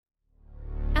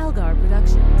Algar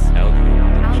Productions.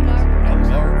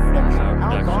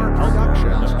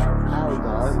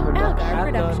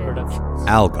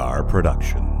 Algar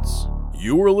Productions.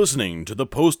 You are listening to the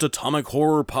Post-Atomic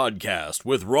Horror Podcast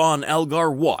with Ron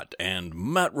Algar Watt and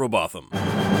Matt Robotham.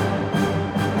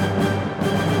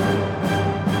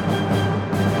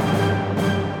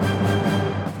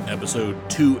 Episode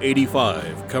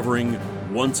 285, covering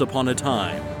Once Upon a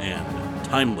Time and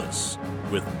Timeless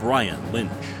with Brian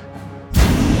Lynch.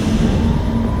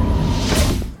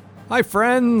 Hi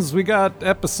friends, we got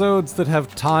episodes that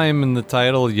have time in the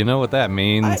title. You know what that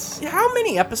means. How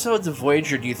many episodes of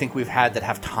Voyager do you think we've had that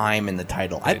have time in the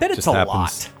title? I bet it's a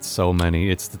lot. So many.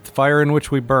 It's the fire in which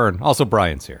we burn. Also,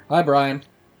 Brian's here. Hi, Brian.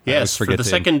 Yes, for the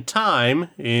second time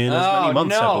in as many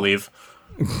months, I believe.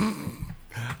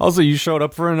 Also, you showed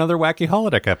up for another Wacky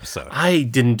Holodeck episode. I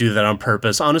didn't do that on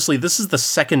purpose. Honestly, this is the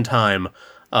second time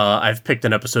I've picked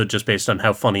an episode just based on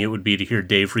how funny it would be to hear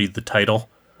Dave read the title.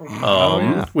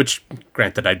 Which,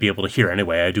 granted, I'd be able to hear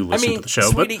anyway. I do listen to the show.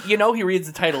 Sweetie, but you know he reads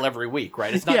the title every week,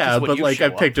 right? It's not yeah, just when but you like show I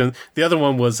picked the other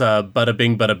one was Bada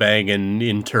Bing Bada Bang and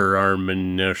Interarm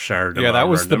and Shard. Yeah, that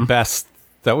was the best.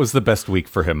 That was the best week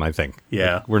for him, I think.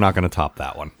 Yeah, we're not going to top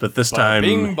that one. But this time,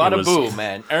 Bing Bada Boo,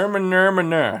 man.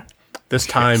 This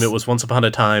time it was Once Upon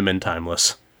a Time and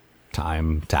Timeless.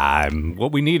 Time.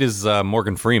 What we need is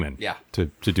Morgan Freeman. Yeah. To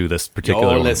do this particular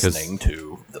You're one. listening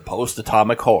to the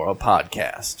Post-Atomic Horror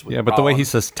Podcast. With Yeah, but the way he Ron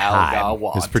says Algar time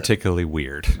Watt is particularly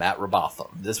weird. Matt Robotham.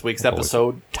 This week's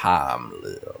episode,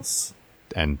 Timeless.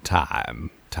 And time.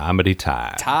 Timety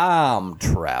time. Time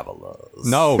Travelers.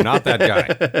 No, not that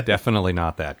guy. Definitely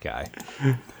not that guy.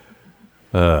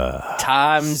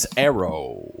 Time's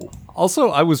Arrow. Also,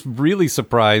 I was really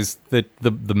surprised that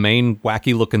the main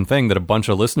wacky-looking thing that a bunch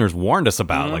of listeners warned us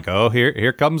about, like, oh,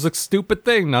 here comes a stupid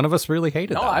thing. None of us really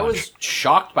hated that I much. was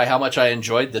shocked by how much I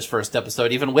enjoyed this first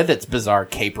episode, even with its bizarre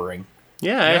capering.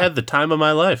 Yeah, I had the time of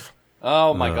my life.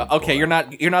 Oh my god. Okay, boy.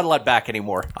 you're not allowed back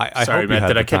anymore. I Sorry, hope you Matt, had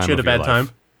did the I catch you at a of your bad life. time?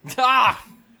 Ah!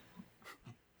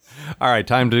 All right,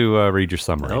 time to read your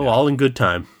summary. Oh, now. all in good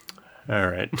time. All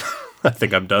right. I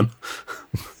think I'm done.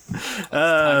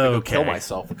 Go kill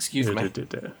myself. Excuse me.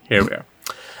 Here we are.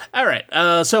 All right.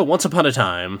 So, Once Upon a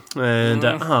Time. And,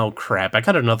 oh, crap. I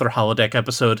got another holodeck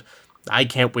episode. I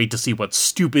can't wait to see what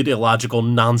stupid, illogical,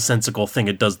 nonsensical thing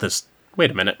it does this. Wait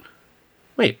a minute.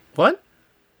 Wait, what?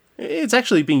 It's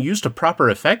actually being used to proper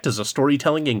effect as a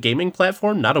storytelling and gaming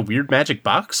platform, not a weird magic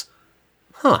box?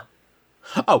 Huh.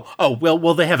 Oh,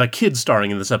 well, they have a kid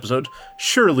starring in this episode.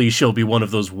 Surely she'll be one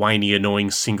of those whiny,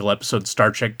 annoying single-episode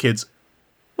Star Trek kids.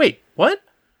 Wait, what?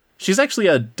 She's actually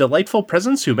a delightful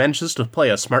presence who manages to play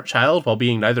a smart child while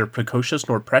being neither precocious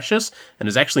nor precious, and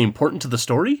is actually important to the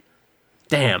story?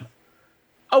 Damn.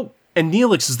 Oh, and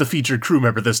Neelix is the featured crew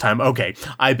member this time. Okay,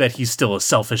 I bet he's still a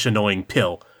selfish, annoying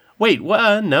pill. Wait,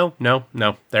 what? No.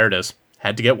 There it is.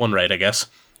 Had to get one right, I guess.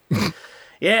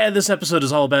 Yeah, this episode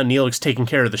is all about Neelix taking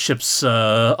care of the ship's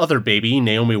other baby,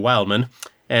 Naomi Wildman,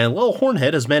 and Lil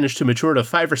Hornhead has managed to mature to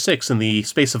 5 or 6 in the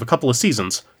space of a couple of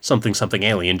seasons. Something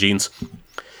alien genes.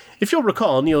 If you'll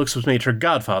recall, Neelix was made her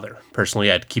godfather.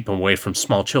 Personally, I'd keep him away from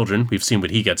small children. We've seen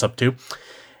what he gets up to.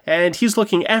 And he's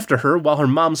looking after her while her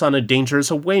mom's on a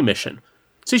dangerous away mission.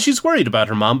 See, she's worried about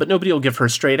her mom, but nobody will give her a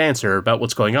straight answer about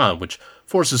what's going on, which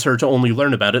forces her to only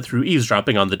learn about it through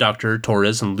eavesdropping on the Doctor,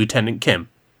 Torres, and Lieutenant Kim.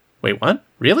 Wait, what?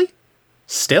 Really?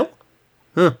 Still?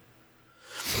 Huh.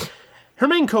 Her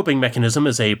main coping mechanism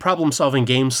is a problem-solving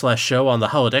game/show on the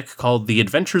holodeck called The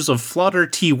Adventures of Flaughter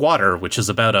T. Water, which is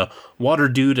about a water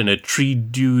dude and a tree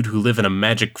dude who live in a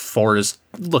magic forest.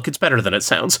 Look, it's better than it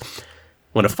sounds.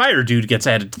 When a fire dude gets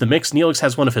added to the mix, Neelix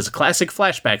has one of his classic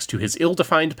flashbacks to his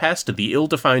ill-defined past to the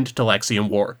ill-defined Talaxian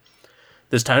War.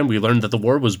 This time, we learned that the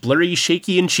war was blurry,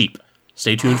 shaky, and cheap.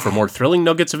 Stay tuned for more thrilling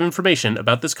nuggets of information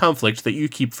about this conflict that you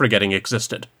keep forgetting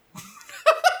existed.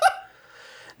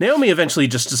 Naomi eventually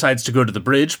just decides to go to the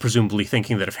bridge, presumably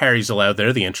thinking that if Harry's allowed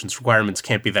there, the entrance requirements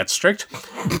can't be that strict,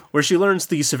 where she learns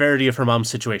the severity of her mom's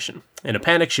situation. In a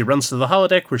panic, she runs to the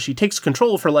holodeck, where she takes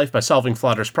control of her life by solving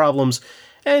Flaughter's problems,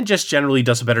 and just generally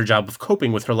does a better job of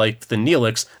coping with her life than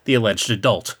Neelix, the alleged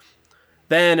adult.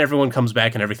 Then everyone comes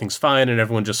back and everything's fine, and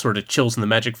everyone just sort of chills in the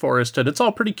magic forest, and it's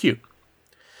all pretty cute.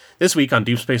 This week on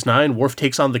Deep Space Nine, Worf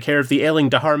takes on the care of the ailing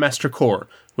Dahar Master Kor,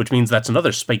 which means that's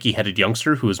another spiky-headed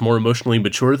youngster who is more emotionally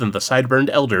mature than the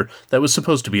sideburned elder that was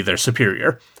supposed to be their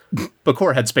superior. But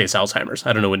Kor had space Alzheimer's.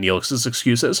 I don't know what Neelix's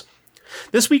excuse is.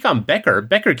 This week on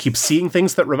Becker keeps seeing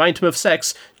things that remind him of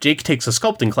sex, Jake takes a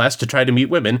sculpting class to try to meet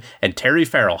women, and Terry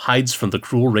Farrell hides from the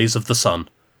cruel rays of the sun.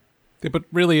 But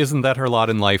really, isn't that her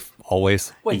lot in life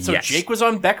always? Wait, so Yes. Jake was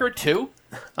on Becker too?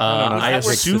 I assume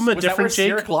a Was that where different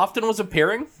Jake. Eric Lofton was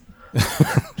appearing?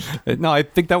 No, I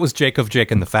think that was Jake of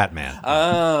Jake and the Fat Man.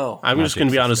 Oh. I'm just going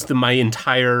to be honest. My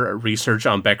entire research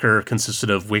on Becker consisted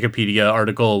of Wikipedia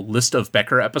article list of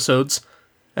Becker episodes,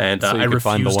 and So you I could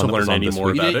find the refuse one to that was learn on any this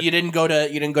more week. about it. You didn't go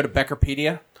to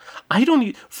Beckerpedia? I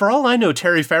don't. For all I know,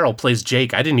 Terry Farrell plays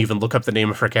Jake. I didn't even look up the name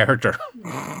of her character.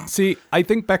 See, I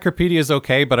think Beckerpedia is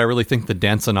okay, but I really think the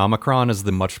Dancenomicron is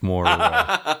the much more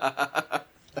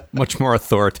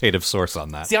authoritative source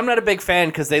on that. See, I'm not a big fan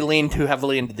because they lean too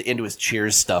heavily into his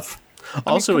Cheers stuff.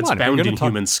 Also, come it's on, if you're bound gonna in talk-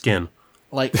 human skin.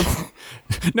 Like,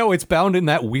 No, it's bound in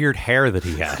that weird hair that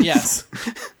he has. yes.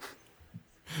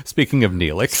 Speaking of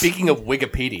Neelix, Speaking of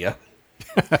Wikipedia,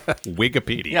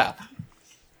 Wikipedia. yeah.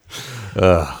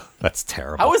 That's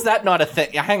terrible. How is that not a thing?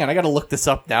 Yeah, hang on, I got to look this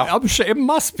up now. I'm sure it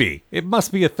must be. It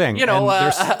must be a thing. You know,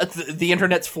 And there's- the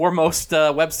internet's foremost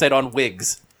website on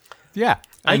wigs. yeah.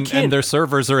 And, can't- and their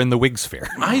servers are in the wig sphere.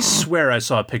 I swear I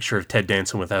saw a picture of Ted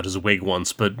Danson without his wig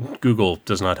once, but Google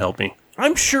does not help me.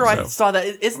 I'm sure I saw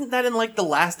that. Isn't that in like the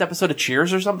last episode of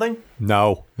Cheers or something?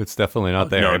 No, it's definitely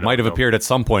not there. No, it no, might have no. appeared at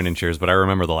some point in Cheers, but I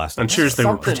remember the last I'm one. sure they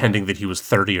were something. pretending that he was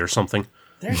 30 or something.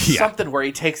 There's something where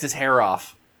he takes his hair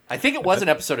off. I think it was an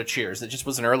episode of Cheers. It just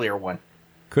was an earlier one.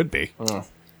 Could be.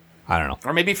 I don't know.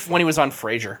 Or maybe when he was on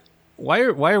Frasier. Why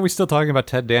are we still talking about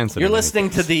Ted Danson? You're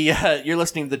listening to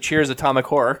the Cheers Atomic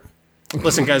Horror.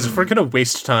 Listen, guys, if we're going to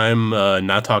waste time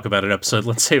not talk about an episode,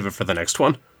 let's save it for the next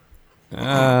one.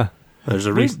 There's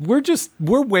a reason.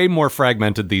 We're way more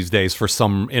fragmented these days for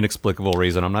some inexplicable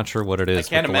reason. I'm not sure what it is. I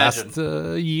can't but imagine. the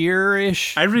last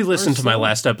year-ish. I re-listened to my so.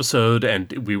 last episode,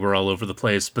 and we were all over the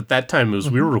place, but that time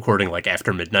we were recording like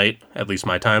after midnight, at least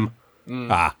my time.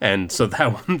 And so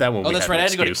that one Oh, we that's had right. an I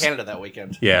had to go to excuse. Canada that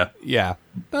weekend. Yeah. Yeah.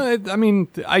 I mean,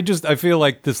 I feel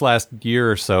like this last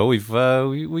year or so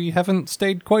we haven't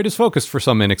stayed quite as focused for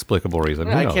some inexplicable reason.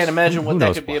 Who I knows? can't imagine what Who that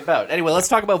knows could be why? about. Anyway, let's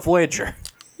talk about Voyager.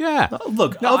 Yeah.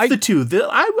 Look, No, of the two,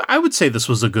 I would say this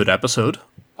was a good episode.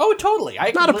 Oh, totally. Not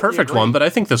a completely perfect agree. one, but I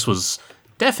think this was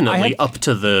definitely I had- up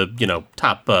to the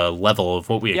top level of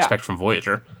what we Yeah. expect from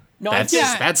Voyager. No,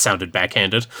 That sounded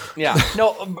backhanded. Yeah.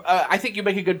 No, I think you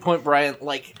make a good point, Brian.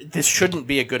 Like, this shouldn't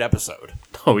be a good episode.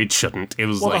 No, it shouldn't. It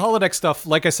was Well, like the holodeck stuff,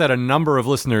 like I said, a number of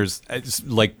listeners,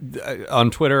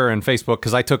 on Twitter and Facebook,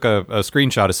 because I took a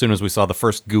screenshot as soon as we saw the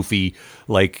first goofy,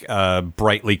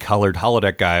 brightly colored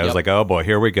holodeck guy. I was Yep. like, oh boy,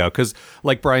 here we go. Because,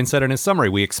 like Brian said in his summary,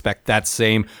 we expect that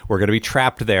same, we're going to be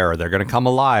trapped there, or they're going to come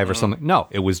alive, or something. No,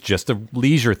 it was just a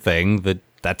leisure thing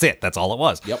that's it. That's all it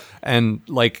was. Yep. And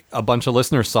a bunch of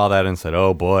listeners saw that and said,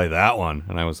 oh boy, that one.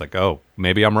 And I was like, oh,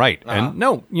 maybe I'm right. And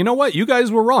no, you know what? You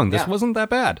guys were wrong. This Yeah. wasn't that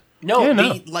bad. No, Yeah,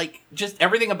 no. just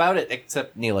everything about it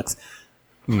except Neelix.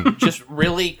 Just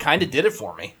really kind of did it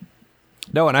for me.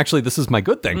 No, and actually, this is my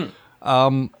good thing.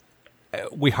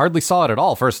 We hardly saw it at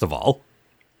all, first of all.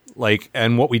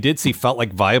 And what we did see felt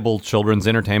like viable children's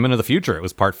entertainment of the future. It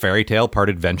was part fairy tale, part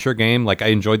adventure game. I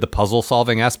enjoyed the puzzle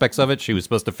solving aspects of it. She was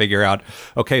supposed to figure out,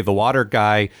 okay, the water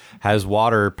guy has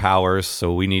water powers,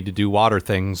 so we need to do water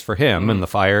things for him. And the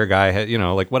fire guy,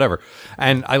 whatever.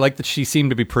 And I like that she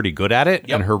seemed to be pretty good at it.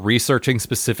 Yep. And her researching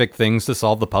specific things to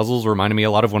solve the puzzles reminded me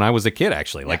a lot of when I was a kid,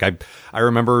 actually. I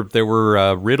remember there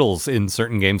were riddles in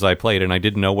certain games I played, and I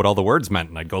didn't know what all the words meant.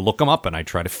 And I'd go look them up, and I'd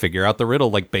try to figure out the riddle,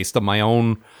 based on my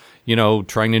own...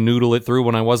 trying to noodle it through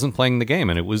when I wasn't playing the game,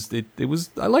 and it was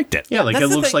I liked it. Yeah, that's it the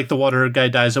looks thing. like the water guy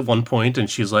dies at one point, and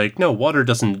she's like, no, water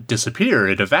doesn't disappear,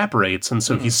 it evaporates, and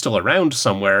so he's still around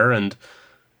somewhere, and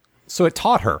So it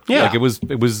taught her. Yeah. It was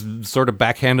sort of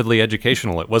backhandedly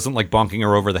educational. It wasn't like bonking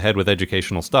her over the head with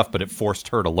educational stuff, but it forced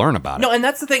her to learn about it. No, and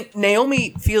that's the thing.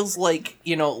 Naomi feels like,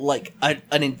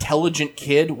 an intelligent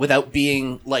kid without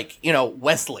being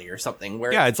Wesley or something.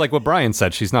 Where Yeah, it's like what Brian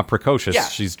said. She's not precocious. Yeah.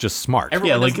 She's just smart.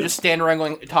 everyone Yeah, doesn't just stand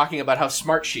around talking about how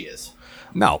smart she is.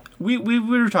 No. we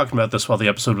were talking about this while the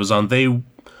episode was on.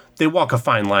 They walk a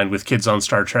fine line with kids on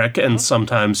Star Trek, and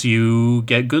sometimes you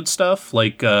get good stuff,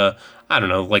 I don't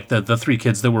know, like the three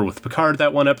kids that were with Picard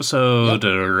that one episode,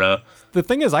 or The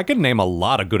thing is, I could name a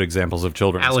lot of good examples of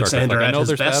children. in Star Trek. Alexander I at know his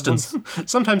there's best. bad And ones.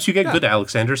 sometimes you get good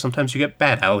Alexander, sometimes you get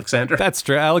bad Alexander. That's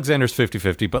true. Alexander's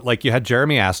 50-50, but you had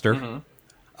Jeremy Astor.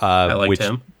 I liked which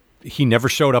him. He never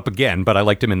showed up again, but I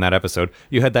liked him in that episode.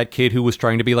 You had that kid who was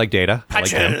trying to be like Data. I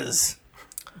liked him. Patches.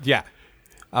 Yeah.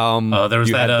 There was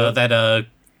you had that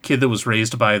kid that was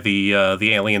raised by the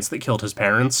aliens that killed his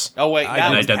parents Oh wait,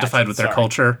 and identified with their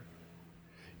culture.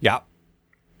 Yeah.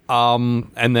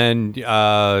 And then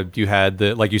you had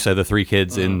like you said, the three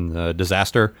kids in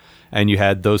Disaster, and you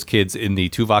had those kids in the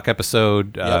Tuvok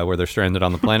episode where they're stranded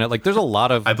on the planet. There's a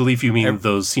lot of I believe you mean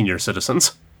those senior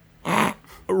citizens.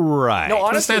 Right. No,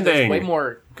 honestly, there's Standing. way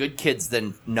more good kids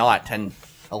than not, and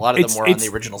a lot of them were on the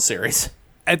original series.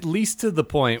 At least to the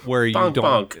point where you Bonk,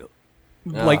 don't bonk.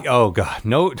 like. Oh god,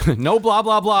 no, no, blah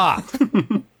blah blah.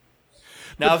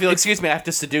 Now, if you'll excuse me, I have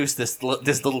to seduce this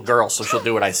little girl, so she'll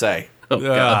do what I say. Oh,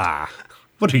 God. Ah.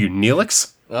 What are you,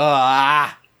 Neelix?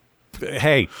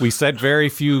 Hey, we said very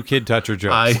few kid toucher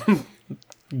jokes.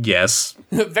 Yes.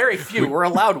 Very few. We're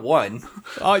allowed one.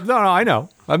 No, I know.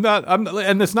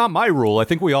 And it's not my rule. I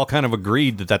think we all kind of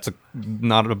agreed that that's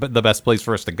the best place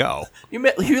for us to go.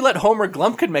 You let Homer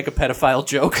Glumpkin make a pedophile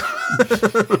joke.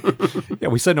 Yeah,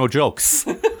 we said no jokes.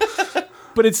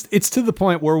 But it's to the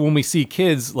point where when we see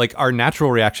kids, like, our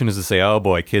natural reaction is to say, oh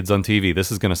boy, kids on TV, this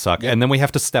is going to suck. And then we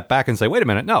have to step back and say, wait a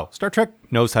minute, no, Star Trek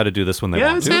knows how to do this when they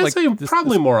Yeah, want I'd to. say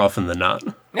probably more often than not.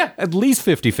 Yeah. At least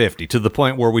 50-50, to the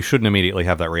point where we shouldn't immediately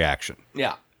have that reaction.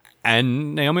 Yeah.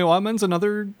 And Naomi Watman's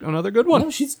another good one.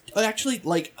 No, she's actually,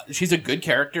 she's a good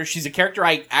character. She's a character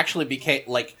I actually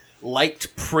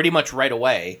liked pretty much right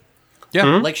away. Yeah.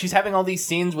 Like, she's having all these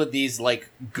scenes with these,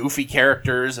 goofy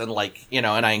characters, and,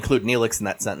 and I include Neelix in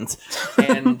that sentence.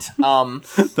 And,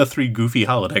 The 3 goofy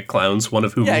holodeck clowns, one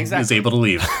of whom Yeah, exactly. is able to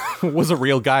leave. Was a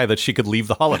real guy that she could leave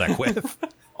the holodeck with.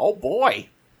 oh boy.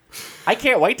 I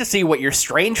can't wait to see what your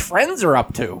strange friends are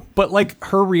up to. But,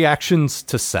 her reactions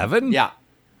to Seven Yeah.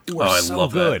 were I so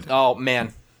love that. good. Oh,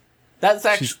 man. That's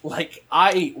actually,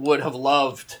 I would have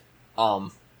loved,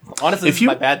 honestly, this is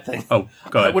my bad thing. Oh,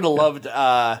 go I ahead. would have loved,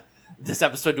 this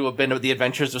episode to have been The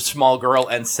Adventures of Small Girl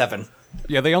and Seven.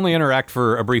 Yeah, they only interact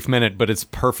for a brief minute, but it's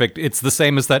perfect. It's the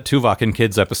same as that Tuvok and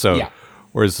Kids episode. Yeah.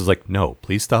 Where it's just like, no,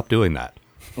 please stop doing that.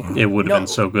 It would have been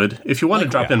so good. If you want to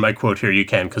drop in my quote here, you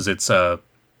can, because it's, Oh,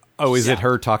 is it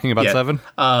her talking about yeah. Seven?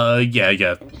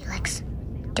 yeah. Felix,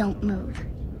 don't move.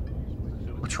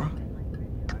 What's wrong?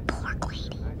 The pork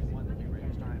lady.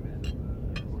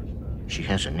 She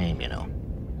has a name, you know.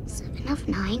 7 of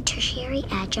 9, tertiary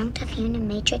adjunct of human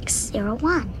matrix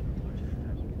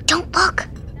 01. Don't look!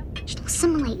 She'll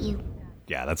assimilate you.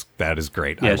 Yeah, that is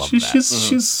great. I Yeah, love she's that.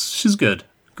 she's good.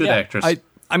 Good Yeah, actress.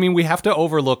 I mean, we have to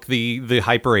overlook the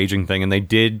hyper aging thing, and they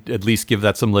did at least give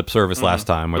that some lip service last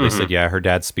time, where they said, yeah, her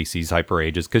dad's species hyper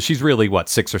ages, because she's really,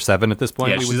 6 or 7 at this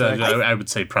point? yeah, we she's, would say? I would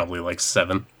say probably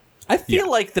 7. I feel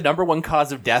like the number one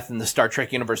cause of death in the Star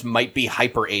Trek universe might be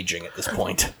hyper-aging at this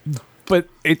point. But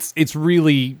it's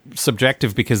really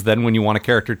subjective, because then when you want a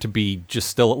character to be just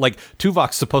still,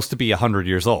 Tuvok's supposed to be 100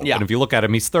 years old, Yeah. and if you look at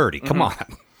him, he's 30. Come on.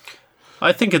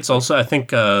 I think it's also,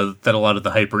 that a lot of the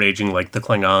hyper aging, like the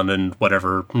Klingon and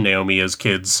whatever Naomi is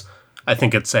kids, I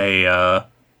think it's a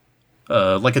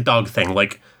dog thing.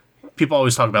 Like, people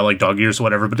always talk about dog years or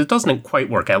whatever, but it doesn't quite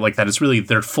work out like that. It's really,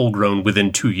 they're full grown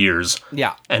within 2 years.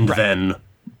 Yeah. And then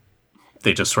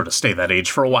they just sort of stay that age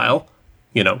for a while,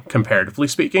 comparatively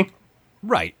speaking.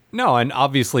 Right. No, and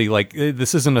obviously,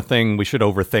 this isn't a thing we should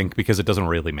overthink, because it doesn't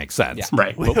really make sense. Yeah.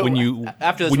 Right. But when you...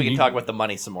 After this, when we can you- talk about the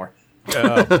money some more.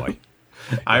 Oh, boy.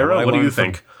 Ira, I what do you learned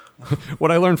from- think?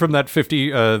 What I learned from that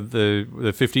the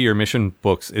 50-year mission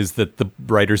books is that the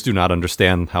writers do not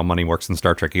understand how money works in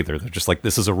Star Trek either. They're just like,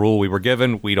 this is a rule we were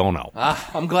given. We don't know.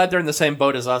 I'm glad they're in the same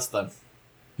boat as us, then.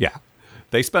 Yeah.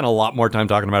 They spent a lot more time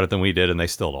talking about it than we did, and they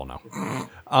still don't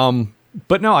know.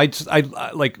 But no,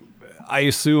 I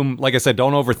assume, like I said,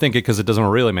 don't overthink it, because it doesn't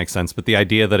really make sense. But the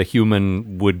idea that a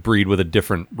human would breed with a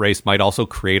different race might also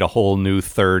create a whole new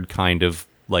third kind of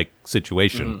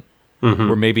situation.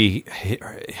 Where maybe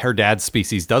her dad's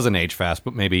species doesn't age fast,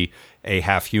 but maybe a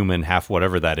half human, half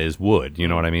whatever that is would. You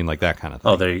know what I mean? Like that kind of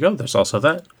thing. Oh, there you go. There's also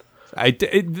that.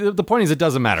 The point is, it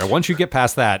doesn't matter. Once you get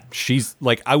past that, she's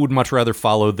I would much rather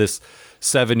follow this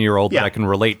 7-year-old Yeah. that I can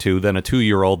relate to than a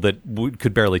 2-year-old that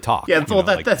could barely talk. Yeah, you well,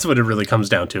 know, that's what it really comes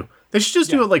down to. They should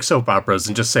just do it like soap operas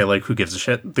and just say, who gives a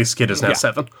shit? This kid is now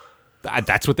 7.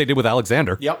 That's what they did with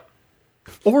Alexander. Yep.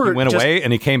 Or He went away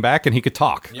and he came back and he could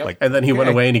talk. Yep. and then he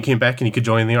went away and he came back and he could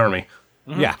join the army.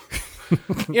 Yeah.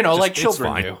 Like it's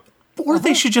children fine. do. Or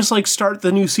they should just start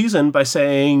the new season by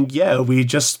saying, yeah, we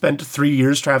just spent 3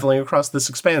 years traveling across this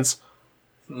expanse,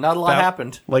 Not a lot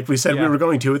happened. like we said we were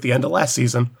going to at the end of last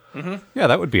season. Yeah,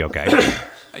 that would be okay.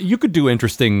 You could do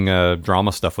interesting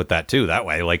drama stuff with that too. That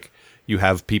way, you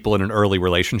have people in an early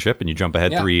relationship and you jump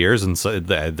ahead 3 years and so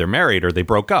they're married or they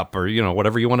broke up or,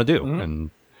 whatever you want to do.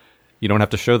 And you don't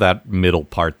have to show that middle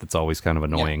part that's always kind of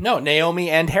annoying. No, Naomi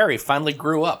and Harry finally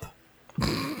grew up.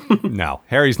 No,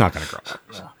 Harry's not going to grow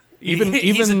up.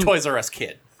 He's a Toys R Us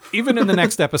kid. Even in the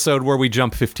next episode where we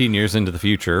jump 15 years into the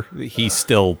future, he's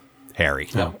still Harry.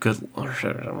 Oh, good lord.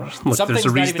 Look, Something's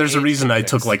not even there's a aged reason I to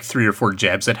took fix. 3 or 4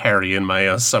 jabs at Harry in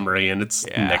my summary, and it's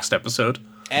Yeah. next episode.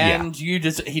 And he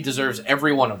deserves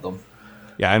every one of them.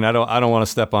 Yeah, and I don't want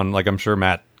to step on, like, I'm sure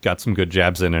Matt got some good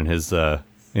jabs in his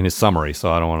summary,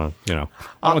 so I don't want to, I don't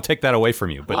want to take that away from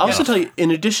you. But I'll also tell you,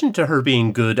 in addition to her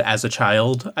being good as a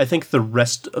child, I think the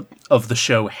rest of the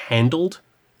show handled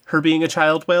her being a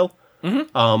child well.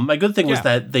 Mm-hmm. My good thing was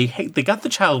that they got the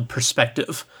child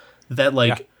perspective that,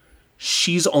 like,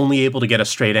 she's only able to get a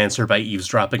straight answer by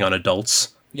eavesdropping on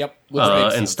adults. Yep.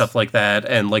 And stuff like that.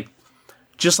 And, like,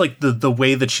 just, like, the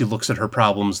way that she looks at her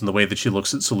problems and the way that she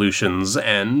looks at solutions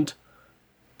and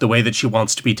the way that she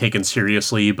wants to be taken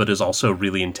seriously but is also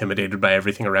really intimidated by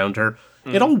everything around her.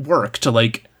 It all worked to,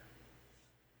 like...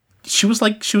 She was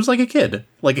like a kid.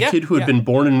 Like a kid who had been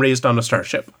born and raised on a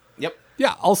starship. Yep.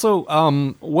 Yeah, also,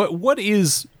 what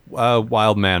is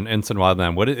Wildman, Ensign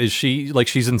Wildman? What is she, like,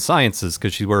 she's in sciences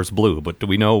because she wears blue, but do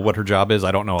we know what her job is?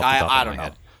 I don't know off the top I of don't my know.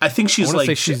 head. I think she's wanna like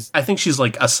say she's- I think she's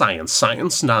like a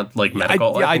science, not like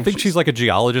medical. I think she's like a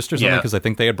geologist or something, Yeah. because I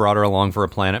think they had brought her along for a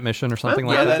planet mission or something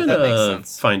like that. that makes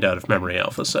sense. Find out if Memory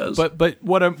Alpha says. But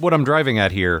what I'm driving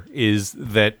at here is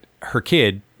that her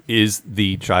kid is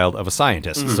the child of a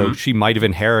scientist, so she might have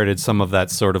inherited some of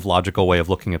that sort of logical way of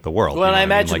looking at the world. Well, you know and I what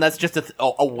mean? imagine Like, that's just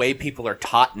a way people are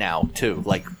taught now too.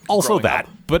 Like also growing that,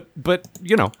 up. but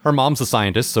her mom's a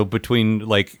scientist, so between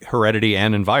like heredity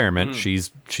and environment,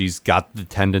 she's got the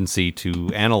tendency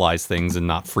to analyze things and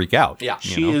not freak out. Yeah.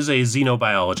 she is a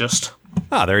xenobiologist.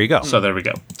 There you go. So there we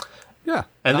go. Yeah,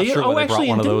 And not they sure why they brought actually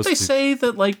one of didn't those they to- say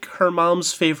that like her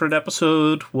mom's favorite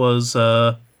episode was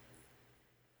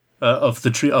of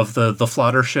the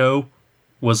Flotter show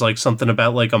was like something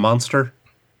about like a monster.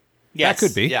 Yes, That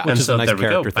could be. Yeah. Which And is a so nice there we go,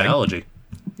 character thing. biology.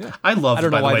 I loved, don't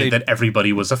by know the why way, they- that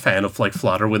everybody was a fan of like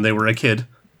Flotter when they were a kid.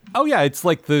 Oh yeah, it's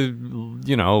like the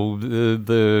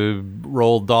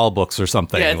Roald Dahl books or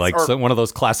something, Yeah, it's- like or- one of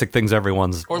those classic things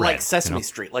everyone's Or read, like Sesame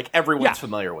Street. Like everyone's Yeah.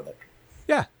 familiar with it.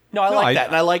 Yeah, No, I like that,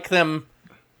 and I like them.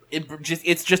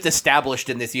 It's just established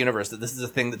in this universe that this is a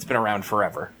thing that's been around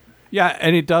forever. Yeah,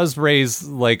 and it does raise,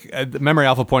 like, Memory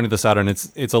Alpha pointed this out, and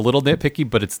it's a little nitpicky,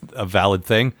 but it's a valid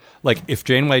thing. Like, if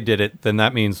Janeway did it, then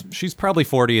that means she's probably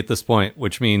 40 at this point,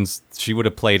 which means she would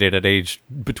have played it at age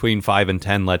between 5 and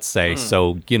 10, let's say.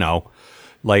 So,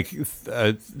 like,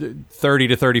 30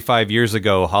 to 35 years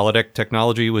ago, holodeck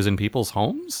technology was in people's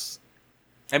homes?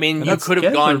 I mean, you that's- could have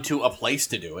yeah, gone you're- to a place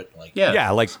to do it. Like,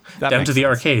 Yeah, like, that Down makes to the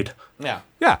sense. arcade. yeah,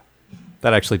 Yeah,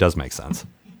 that actually does make sense.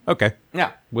 Okay.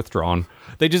 yeah. Withdrawn.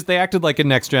 They acted like in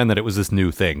Next Gen that it was this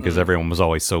new thing, because everyone was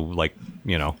always so, like,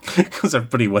 Because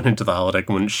everybody went into the holodeck and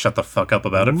wouldn't shut the fuck up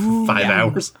about it for 5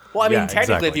 hours. Well, I mean, Yeah, technically,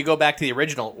 exactly. if you go back to the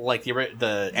original, like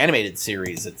the animated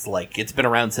series, it's like it's been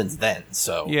around since then.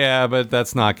 So, yeah, but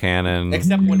that's not canon.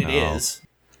 except when it is.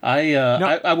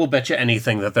 I will bet you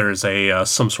anything that there is a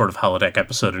some sort of holodeck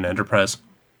episode in Enterprise.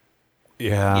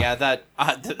 Yeah. Yeah, that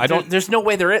I don't- There's no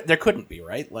way there couldn't be,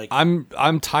 right? Like,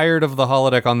 I'm tired of the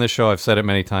holodeck on this show. I've said it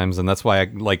many times, and that's why I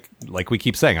like we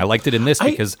keep saying I liked it in this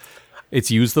because it's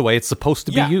used the way it's supposed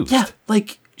to be used. Yeah,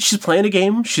 like she's playing a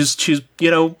game. She's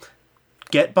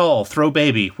get ball, throw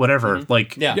baby, whatever.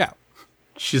 Like yeah. Yeah.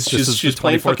 she's This is she's the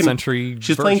playing 24th fucking century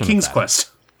She's playing version of King's that.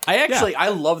 Quest. I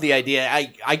love the idea.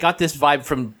 I got this vibe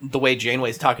from the way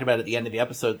Janeway's talking about it at the end of the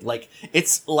episode. Like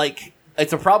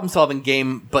it's a problem solving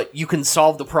game, but you can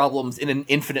solve the problems in an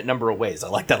infinite number of ways. I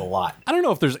like that a lot. I don't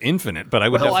know if there's infinite, but I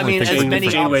would Well, I definitely mean, think as it's many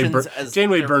infinite. options as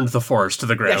Janeway there- burned the forest to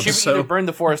the Yeah, ground. she either so burned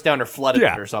the forest down or flooded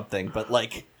Yeah. it or something. But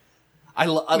like, I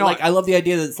love the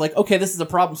idea that it's like, okay, this is a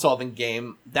problem solving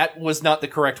game. That was not the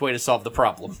correct way to solve the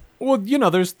problem. Well,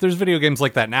 there's video games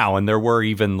like that now, and there were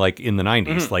even like in the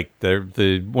 90s. Like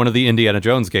the one of the Indiana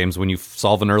Jones games, when you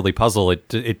solve an early puzzle,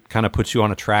 it kind of puts you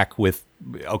on a track with,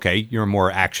 okay, you're a more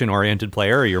action oriented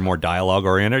player, or you're more dialogue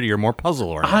oriented, or you're more puzzle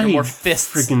oriented. more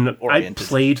fists I oriented.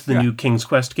 played the new King's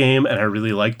Quest game and I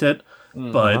really liked it,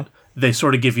 but they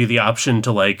sort of give you the option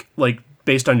to like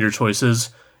based on your choices,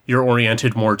 you're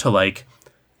oriented more to like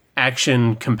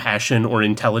action, compassion, or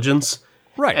intelligence.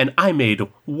 Right. And I made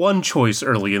one choice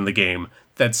early in the game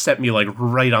that set me like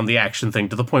right on the action thing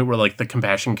to the point where like the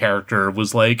compassion character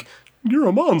was like, "You're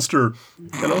a monster,"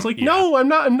 and I was like, "No, I'm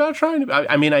not. I'm not trying to."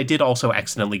 I mean, I did also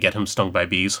accidentally get him stung by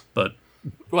bees, but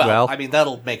Well, Well- I mean,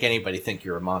 that'll make anybody think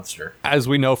you're a monster. As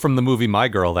we know from the movie My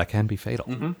Girl, that can be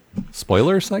fatal.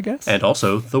 Spoilers, I guess. and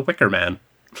also the Wicker Man.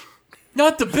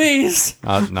 Not the bees.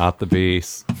 Not the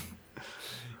beast.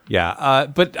 Yeah,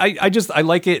 but I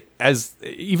like it as,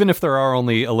 even if there are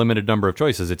only a limited number of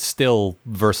choices, it's still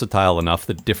versatile enough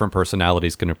that different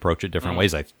personalities can approach it different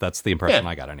ways. That's the impression Yeah.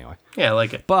 I got anyway. Yeah, I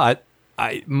like it. But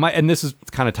and this is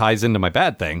kind of ties into my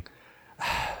bad thing.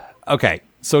 Okay,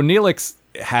 so Neelix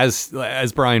has,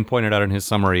 as Brian pointed out in his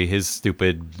summary, his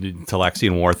stupid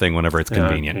Talaxian War thing whenever it's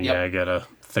convenient. Yeah, I gotta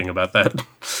thing about that.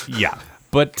 Yeah,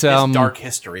 but It's dark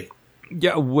history.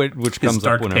 yeah, which His comes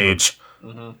dark up whenever. page.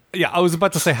 Yeah, I was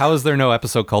about to say, how is there no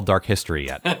episode called Dark History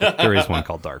yet? But there is one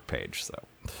called Dark Page. So,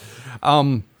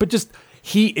 but just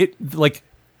like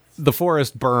the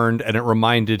forest burned, and it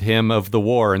reminded him of the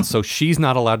war, and so she's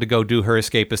not allowed to go do her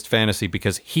escapist fantasy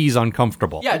because he's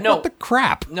uncomfortable. Yeah, Like, no. what the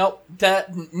crap? No,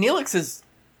 that Neelix is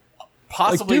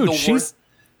possibly Like, dude, the she's-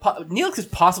 worst. Neelix is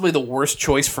possibly the worst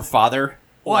choice for father.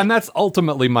 Well, and that's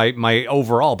ultimately my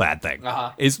overall bad thing.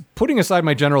 Is putting aside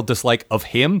my general dislike of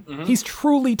him, he's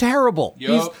truly terrible. Yup.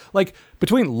 He's like,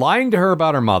 between lying to her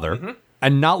about her mother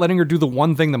and not letting her do the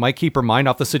one thing that might keep her mind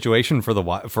off the situation for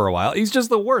a while, he's just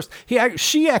the worst.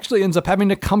 She actually ends up having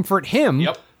to comfort him.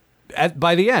 Yep.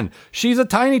 By the end, she's a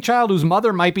tiny child whose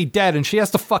mother might be dead, and she has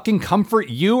to fucking comfort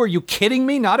you. Are you kidding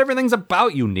me? Not everything's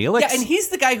about you, Neelix. Yeah, and he's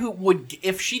the guy who would,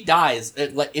 if she dies,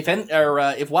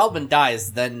 if Wildman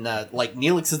dies, then like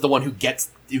Neelix is the one who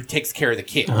takes care of the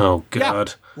kid. Oh,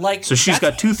 God. Like, So she's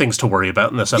that's- got two things to worry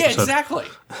about in this Yeah, episode. exactly.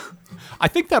 I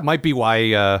think that might be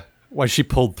why she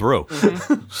pulled through.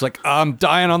 She's like, I'm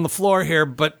dying on the floor here,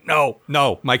 but no,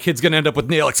 my kid's gonna end up with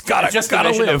Neelix. Gotta a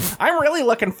vision live. of, I'm really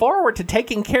looking forward to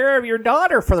taking care of your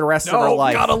daughter for the rest of her No,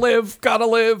 life. gotta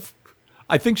live.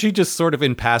 I think she just sort of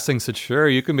in passing said, sure,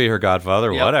 you can be her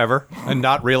godfather, Yep. whatever, and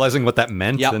not realizing what that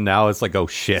meant. Yep. And now it's like, oh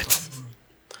shit.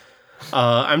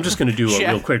 I'm just going to do a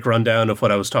Yeah. real quick rundown of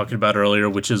what I was talking about earlier,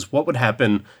 which is what would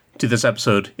happen to this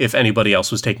episode if anybody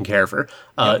else was taking care of her.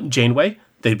 Janeway,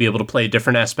 they'd be able to play a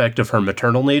different aspect of her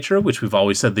maternal nature, which we've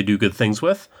always said they do good things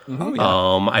with.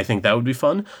 I think that would be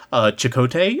fun.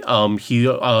 Chakotay,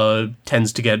 he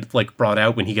tends to get like brought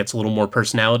out when he gets a little more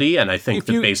personality, and I think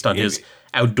that based on his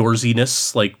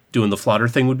outdoorsiness, like doing the flotter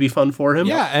thing would be fun for him.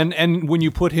 Yeah, and when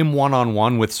you put him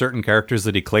one-on-one with certain characters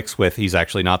that he clicks with, he's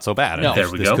actually not so bad. No. And There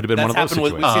we this go. could have been That's one of those happened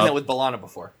with. situations. We've seen that with B'Elanna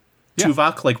before.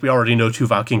 Tuvok, like we already know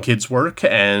Tuvok and kids work,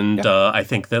 and I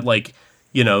think that like,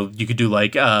 you know, you could do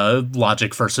like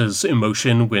logic versus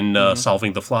emotion when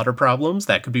solving the flotter problems.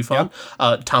 That could be fun.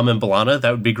 Tom and B'Elanna, that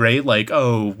would be great. Like,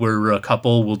 oh, we're a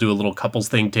couple. We'll do a little couples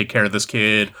thing. Take care of this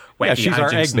kid. Wacky she's our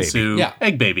hijinks egg baby. ensue. Yeah.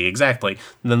 Egg baby, exactly.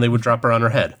 And then they would drop her on her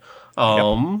head.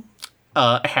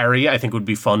 Harry, I think would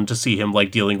be fun to see him like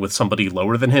dealing with somebody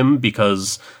lower than him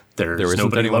because there's isn't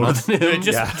nobody anyone lower else. than him.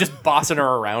 Just bossing her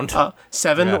around.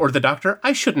 Seven Yeah. or the Doctor,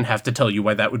 I shouldn't have to tell you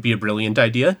why that would be a brilliant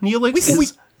idea. Neelix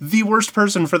is the worst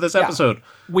person for this episode.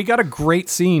 We got a great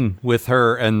scene with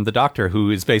her and the doctor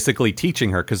who is basically teaching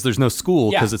her because there's no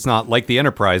school because it's not like the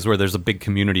Enterprise where there's a big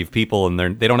community of people and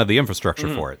they don't have the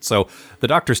infrastructure for it. So the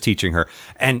doctor's teaching her,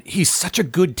 and he's such a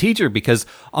good teacher because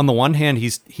on the one hand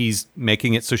he's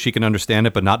making it so she can understand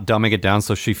it but not dumbing it down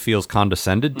so she feels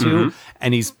condescended to,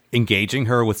 and he's engaging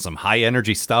her with some high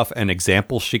energy stuff and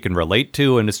examples she can relate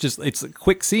to, and it's a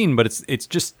quick scene but it's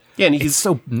just and it's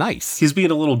so nice. He's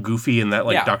being a little goofy in that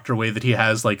like Yeah. doctor way that he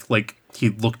has, like he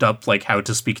looked up like how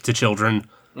to speak to children.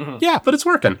 Yeah, But it's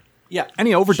working. Yeah. and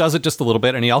he overdoes it just a little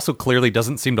bit, and he also clearly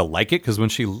doesn't seem to like it because when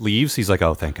she leaves, he's like,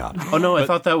 "Oh, thank God." Oh no, I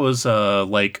thought that was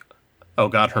like, oh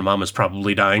god, her mom is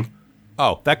probably dying.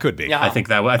 Oh, that could be. Yeah. I think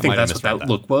might have that's what that misread that.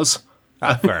 look was.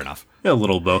 Fair enough. Yeah, a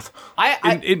little both.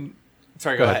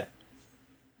 Sorry, go ahead.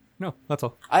 No, that's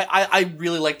all. I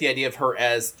really like the idea of her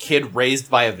as kid raised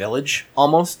by a village,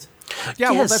 almost.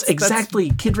 Yeah, Yes,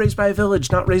 exactly. Kid raised by a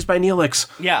village, not raised by Neelix.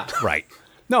 Yeah. Right.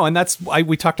 No, and that's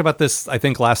we talked about this. I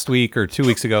think last week or 2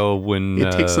 weeks ago when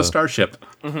It takes a starship.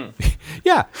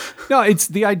 Yeah, no, it's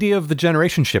the idea of the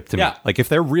generation ship to me. Yeah. Like if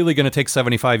they're really going to take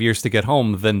 75 years to get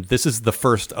home, then this is the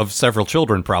first of several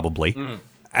children probably.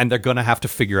 And they're going to have to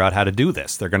figure out how to do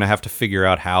this. They're going to have to figure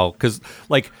out how, because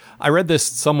like I read this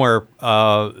somewhere.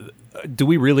 Do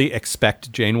we really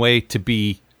expect Janeway to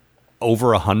be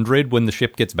over 100 when the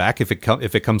ship gets back if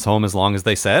it comes home as long as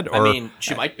they said? Or, I mean,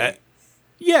 she might be.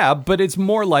 yeah, but it's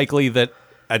more likely that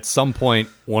at some point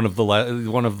one of the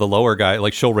lower guys,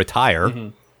 like she'll retire,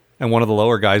 and one of the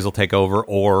lower guys will take over,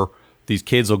 or these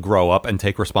kids will grow up and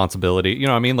take responsibility. You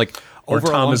know what I mean? Like, Or over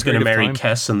a Tom long is going to period of marry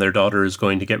time. Kess and their daughter is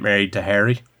going to get married to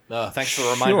Harry. Thanks for the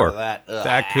reminder Sure, of that. Ugh.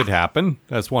 that could happen.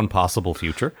 That's one possible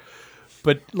future.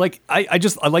 But like, I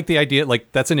like the idea.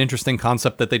 Like, that's an interesting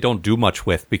concept that they don't do much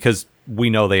with because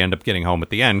we know they end up getting home at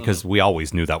the end because we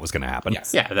always knew that was going to happen.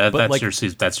 Yes. Yeah, But, that's like- your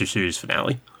series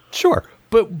finale. Sure.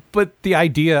 But the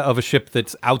idea of a ship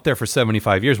that's out there for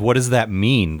 75 years, what does that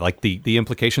mean? Like the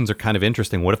implications are kind of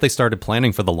interesting. What if they started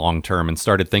planning for the long term and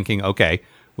started thinking, okay,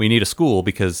 we need a school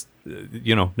because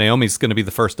Naomi's going to be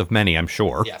the first of many, I'm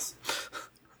sure. Yes.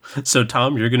 So,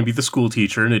 Tom, you're going to be the school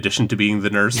teacher in addition to being the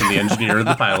nurse and the engineer and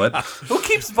the pilot. Who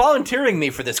keeps volunteering me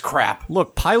for this crap?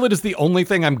 Look, pilot is the only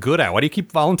thing I'm good at. Why do you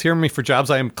keep volunteering me for jobs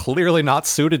I am clearly not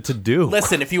suited to do?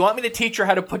 Listen, if you want me to teach her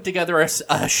how to put together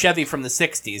a Chevy from the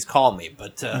 60s, call me,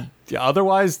 but... Yeah,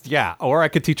 otherwise, yeah. Or I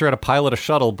could teach her how to pilot a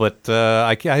shuttle, but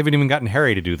I haven't even gotten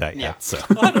Harry to do that Yeah. yet. So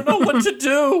I don't know what to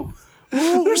do.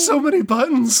 There's so many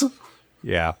buttons.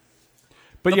 yeah.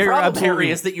 But The yeah, you're problem, absolutely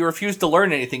Harry, is that you refuse to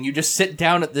learn anything. You just sit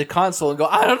down at the console and go,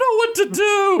 I don't know what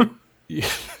to do.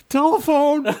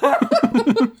 telephone.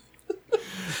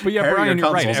 But yeah, Harry, Brian, your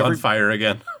you're right. console's on fire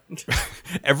again.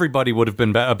 Everybody would have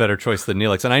been a better choice than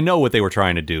Neelix, and I know what they were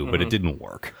trying to do, but it didn't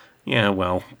work. Yeah,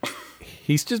 well,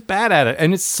 He's just bad at it,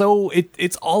 and it's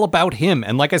all about him.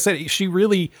 And like I said, she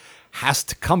really has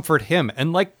to comfort him.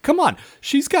 And like, come on,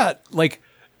 she's got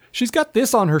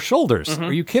this on her shoulders.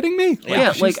 Are you kidding me?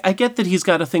 yeah, she's- like, I get that he's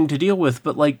got a thing to deal with,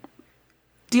 but, like,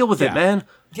 deal with Yeah. it, man.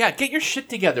 Yeah, get your shit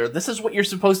together. This is what you're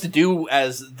supposed to do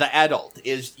as the adult,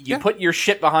 is you Yeah. put your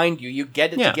shit behind you, you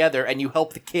get it Yeah. together, and you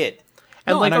help the kid.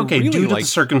 And, No, like, and I okay, really due to like- the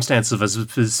circumstances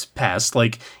of his past,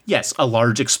 like, yes, a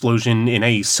large explosion in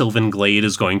a Sylvan Glade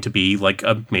is going to be, like,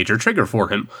 a major trigger for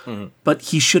him. But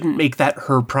he shouldn't make that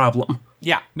her problem.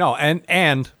 Yeah. No,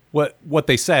 and what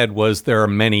they said was there are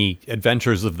many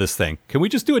adventures of this thing. Can we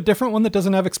just do a different one that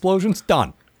doesn't have explosions?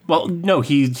 Done. Well, no,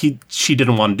 she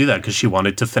didn't want to do that because she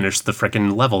wanted to finish the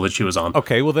frickin' level that she was on.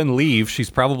 Okay, well then leave. She's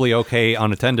probably okay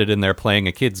unattended in there playing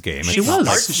a kid's game. She It's not-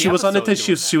 was. the She was episode unattended.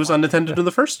 doing She was unattended in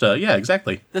the first. Yeah,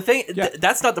 exactly. The thing,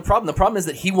 that's not the problem. The problem is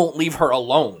that he won't leave her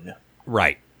alone.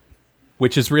 right.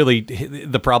 Which is really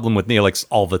the problem with Neelix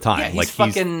all the time. Yeah, he's like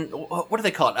fucking, what do they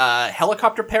call it?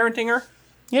 Helicopter parenting her?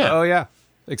 Yeah. Oh yeah.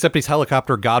 Except he's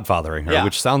helicopter godfathering her, Yeah.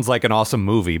 which sounds like an awesome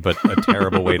movie, but a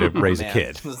terrible way to raise a Man.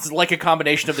 kid. It's like a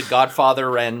combination of The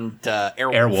Godfather and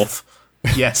Airwolf. Airwolf.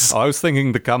 Yes. Oh, I was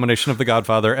thinking the combination of The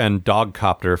Godfather and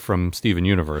Dogcopter from Steven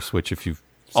Universe, which if you've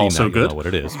seen Also that, you'll good. know what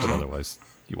it is, but otherwise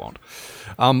you won't.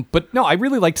 But no, I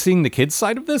really liked seeing the kids'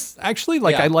 side of this. Actually,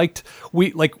 like Yeah. I liked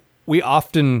we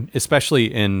often,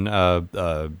 especially in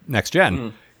Next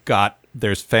Gen, got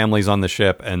there's families on the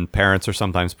ship and parents are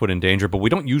sometimes put in danger, but we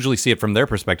don't usually see it from their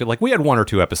perspective. Like we had one or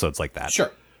two episodes like that. Sure.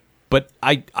 But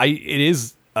it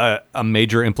is a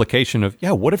major implication of,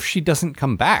 yeah, what if she doesn't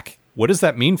come back? What does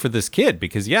that mean for this kid?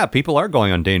 Because, yeah, people are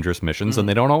going on dangerous missions and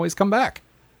they don't always come back.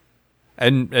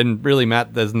 And really,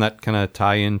 Matt, doesn't that kind of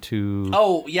tie into...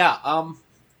 Oh, yeah.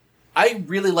 I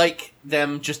really like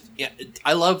them just... Yeah,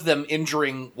 I love them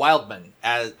injuring Wildman.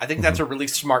 I think that's a really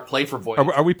smart play for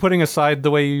Voyager. Are we putting aside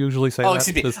the way you usually say Oh, that?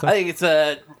 excuse me. this time? I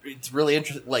think it's really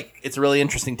interesting. Like, it's a really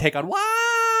interesting take on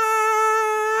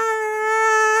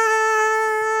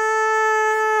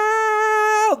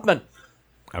Wildman.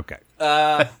 Okay.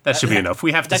 That should be enough.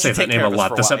 We have to that say should that take name care a of us lot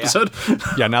for a this while, yeah.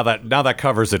 episode. Yeah, now that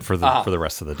covers it for the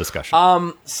rest of the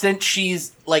discussion. Since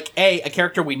she's like a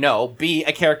character we know, B,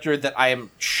 a character that I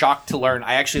am shocked to learn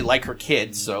I actually like her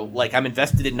kid, so like I'm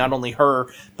invested in not only her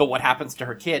but what happens to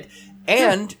her kid,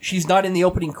 and she's not in the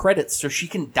opening credits, so she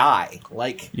can die.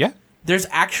 Like, yeah. there's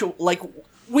actual like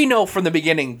we know from the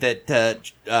beginning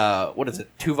that what is it,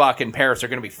 Tuvok and Paris are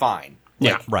going to be fine.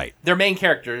 Yeah. Right. They're main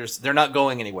characters. They're not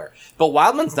going anywhere. But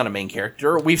Wildman's not a main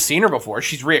character. We've seen her before.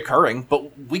 She's reoccurring,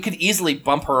 but we could easily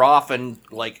bump her off and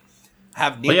like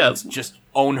have Neelix just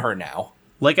own her now.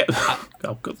 Like,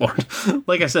 oh, good lord!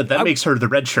 Like I said, that makes her the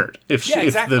red shirt. If she, Yeah,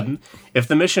 exactly. if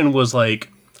the mission was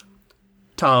like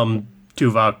Tom,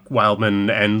 Tuvok, Wildman,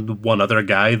 and one other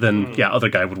guy, then yeah, other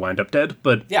guy would wind up dead.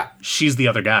 But Yeah. she's the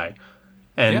other guy.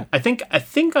 And Yeah. I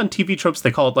think on TV tropes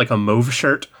they call it like a mauve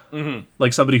shirt,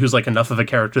 like somebody who's like enough of a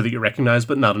character that you recognize,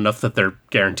 but not enough that they're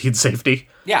guaranteed safety.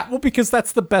 Yeah. Well, because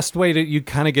that's the best way to you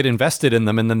kind of get invested in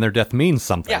them, and then their death means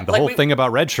something. Yeah, the like whole we- thing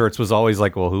about red shirts was always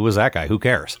like, well, who was that guy? Who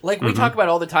cares? Like we talk about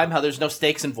all the time how there's no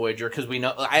stakes in Voyager because we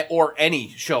know, or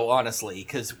any show, honestly,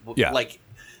 because Yeah. like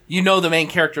you know the main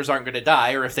characters aren't going to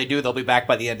die, or if they do, they'll be back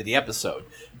by the end of the episode.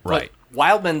 Right. But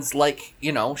Wildman's like,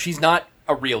 she's not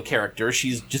a real character.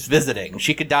 She's just visiting.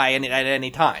 She could die at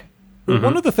any time.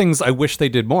 One of the things I wish they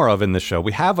did more of in this show,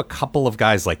 we have a couple of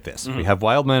guys like this. We have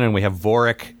Wildman and we have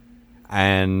Vorik,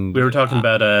 and We were talking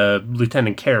about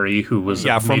Lieutenant Carey, who was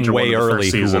yeah, a from major way one of the early,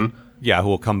 first season. who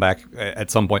will come back at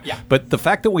some point. Yeah. But the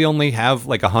fact that we only have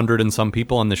like 100 and some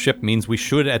people on the ship means we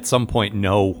should at some point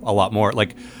know a lot more.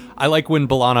 Like, I like when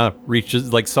B'Elanna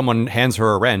reaches, like someone hands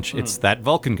her a wrench, it's that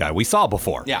Vulcan guy we saw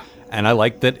before. Yeah. And I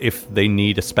like that if they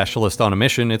need a specialist on a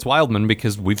mission, it's Wildman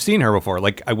because we've seen her before.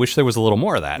 Like, I wish there was a little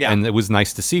more of that. Yeah. And it was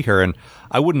nice to see her. And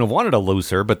I wouldn't have wanted to lose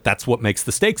her, but that's what makes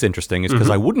the stakes interesting is because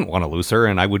I wouldn't want to lose her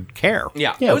and I would care.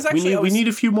 Yeah. Yeah, It was actually, we need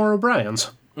a few more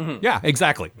O'Briens. Yeah,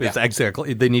 exactly. It's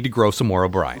exactly. They need to grow some more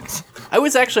O'Briens. I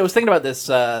was thinking about this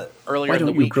earlier Why in the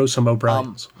don't you week. grow some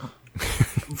O'Briens?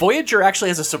 Voyager actually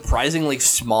has a surprisingly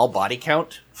small body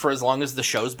count for as long as the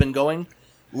show's been going.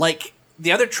 Like,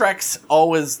 the other Treks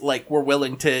always, like, were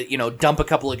willing to, dump a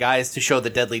couple of guys to show the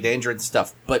deadly danger and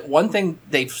stuff. But one thing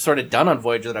they've sort of done on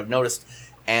Voyager that I've noticed,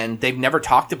 and they've never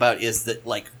talked about, is that,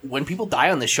 like, when people die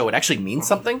on this show, it actually means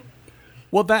something.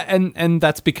 Well, that and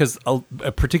that's because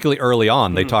particularly early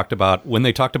on, they talked about when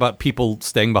they talked about people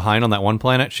staying behind on that one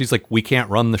planet. She's like, we can't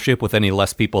run the ship with any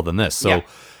less people than this. So Yeah.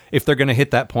 if they're going to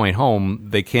hit that point home,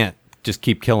 they can't just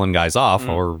keep killing guys off,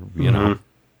 or you know.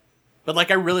 But,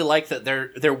 like, I really like that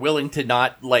they're willing to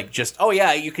not, like, just, oh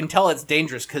yeah, you can tell it's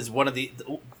dangerous because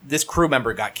this crew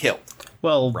member got killed.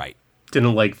 Well, Right.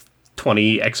 didn't like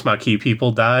 20 Ex Maquis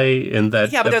people die in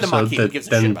that Yeah, but they're the episode Maquis. Who that gives a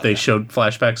shit then about they that? showed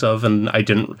flashbacks of, and I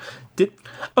didn't.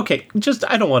 Okay,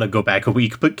 I don't want to go back a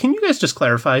week, but can you guys just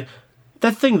clarify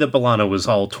that thing that B'Elanna was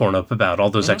all torn up about,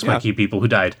 all those Ex Maquis people who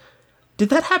died? Did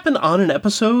that happen on an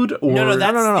episode? Or No,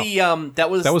 that's no. the that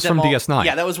was That was them from all- DS9.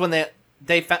 Yeah, that was when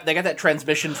they got that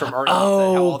transmission from Earth.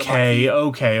 Okay.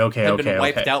 Had been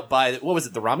wiped out by what was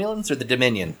it, the Romulans or the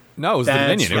Dominion? No, it was the That's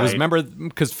Dominion. It was, right. remember,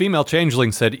 because female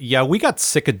changeling said, yeah, we got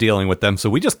sick of dealing with them, so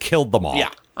we just killed them all. Yeah.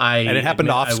 And it happened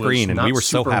admit off I was screen, and we not were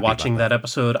so super happy watching about that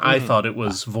episode. I thought it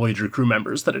was Voyager crew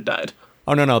members that had died.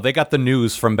 Oh, no, they got the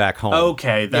news from back home.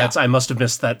 Okay, I must have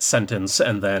missed that sentence,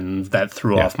 and then that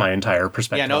threw off my entire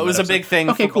perspective. Yeah, no, on it was that a big episode. thing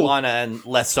Okay, for cool. B'Elanna and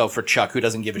less so for Chuck, who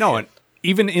doesn't give a No, shit. and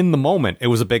even in the moment, it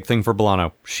was a big thing for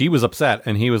B'Elanna. She was upset,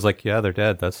 and he was like, yeah, they're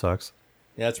dead. That sucks.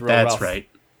 Yeah, it's real That's rough. right.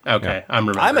 Okay, Yeah. I'm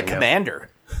remembering. I'm a now. commander.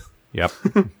 Yep.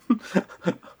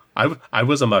 I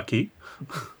was a Maquis.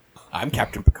 I'm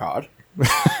Captain Picard.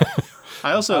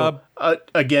 I also,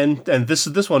 again, and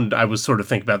this one, I was sort of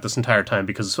thinking about this entire time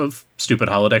because of stupid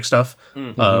holodeck stuff,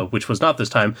 which was not this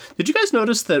time. Did you guys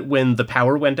notice that when the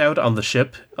power went out on the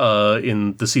ship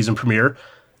in the season premiere,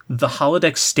 the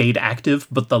holodeck stayed active,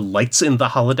 but the lights in the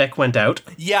holodeck went out?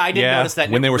 Yeah, I did Yeah, notice that.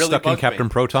 and when it they were really stuck in bugged Captain me.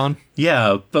 Proton.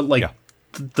 Yeah, but like Yeah.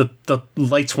 the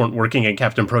lights weren't working in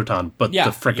Captain Proton, but Yeah,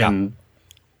 the frickin'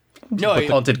 No,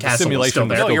 haunted castle was simulation still was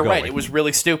there. no, still you're right. going. It was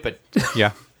really stupid.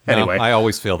 Yeah. No, Anyway. I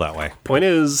always feel that way. Point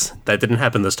is, that didn't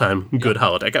happen this time. Good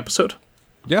holodeck episode.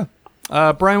 Yeah.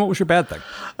 Brian, what was your bad thing?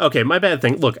 Okay, my bad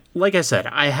thing. Look, like I said,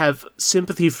 I have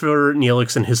sympathy for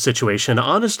Neelix and his situation.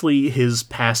 Honestly, his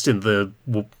past in the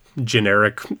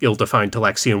generic, ill-defined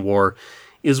Talaxian War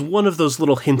is one of those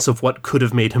little hints of what could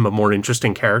have made him a more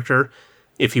interesting character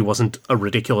if he wasn't a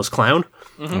ridiculous clown.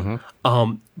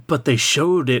 But they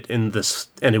showed it in this,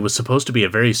 and it was supposed to be a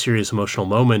very serious emotional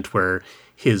moment where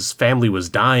his family was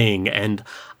dying, and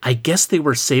I guess they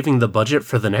were saving the budget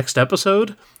for the next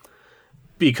episode,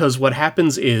 because what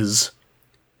happens is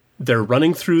they're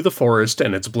running through the forest,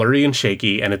 and it's blurry and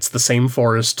shaky, and it's the same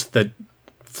forest that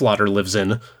Flotter lives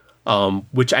in,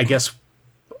 which I guess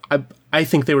I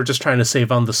think they were just trying to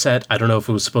save on the set. I don't know if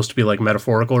it was supposed to be like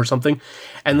metaphorical or something.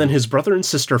 And then his brother and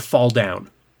sister fall down.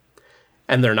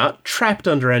 And they're not trapped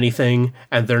under anything,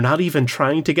 and they're not even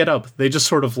trying to get up. They just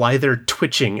sort of lie there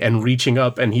twitching and reaching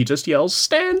up, and he just yells,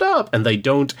 "Stand up!" And they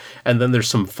don't. And then there's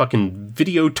some fucking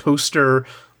video toaster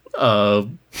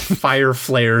fire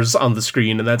flares on the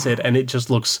screen, and that's it. And it just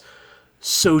looks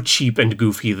so cheap and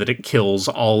goofy that it kills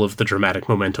all of the dramatic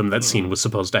momentum that scene was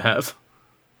supposed to have.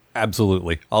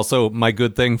 Absolutely. Also, my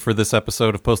good thing for this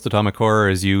episode of Post Atomic Horror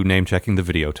is you name-checking the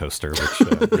video toaster,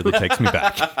 which really takes me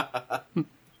back.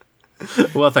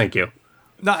 Well, thank you.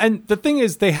 No, and the thing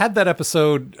is, they had that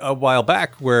episode a while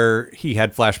back where he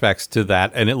had flashbacks to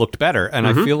that, and it looked better. And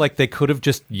I feel like they could have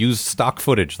just used stock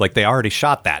footage, like they already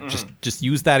shot that. Just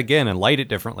use that again and light it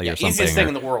differently or something. Easiest thing or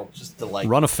in the world, just to like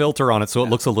run a filter on it so it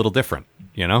looks a little different,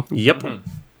 you know? Yep.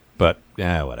 But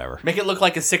yeah, whatever. make it look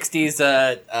like a '60s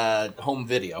home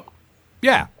video.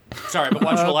 Yeah. Sorry, I've been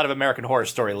watching a lot of American Horror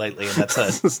Story lately, and that's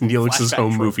Neelix's flashback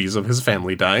home trope. movies of his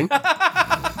family dying.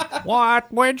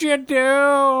 What would you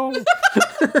do?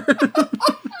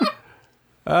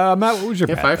 Matt, what was your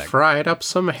If bad I thing? fried up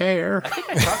some hair. I think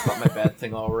I talked about my bad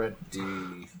thing already.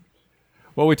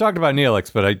 Well, we talked about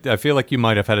Neelix, but I feel like you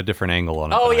might have had a different angle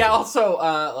on it. Oh than I yeah.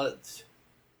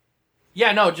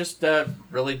 did. Also, just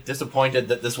really disappointed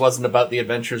that this wasn't about the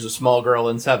adventures of Small Girl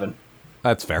in Seven.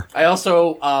 That's fair. I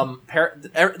also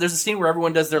there's a scene where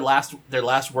everyone does their last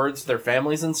words to their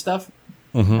families and stuff,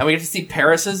 and we get to see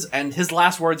Paris's, and his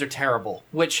last words are terrible.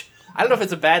 Which I don't know if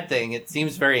it's a bad thing. It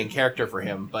seems very in character for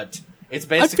him, but it's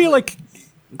basically.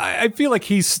 I feel like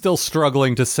he's still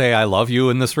struggling to say "I love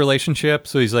you" in this relationship.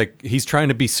 So he's trying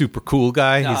to be super cool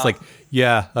guy. He's like,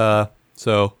 yeah.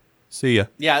 So See ya.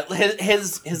 Yeah,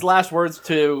 his last words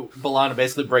to B'Elanna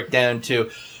basically break down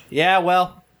to, yeah,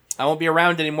 well, I won't be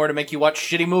around anymore to make you watch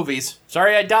shitty movies.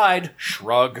 Sorry I died.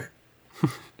 Shrug.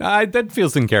 That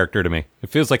feels in character to me. It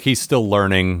feels like he's still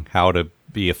learning how to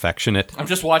be affectionate. I'm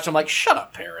just watching, I'm like, shut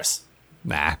up, Paris.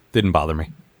 Nah, didn't bother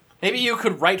me. Maybe you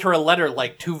could write her a letter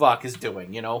like Tuvok is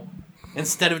doing,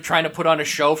 instead of trying to put on a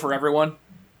show for everyone.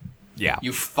 Yeah.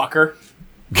 You fucker.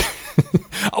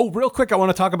 Oh, real quick, I want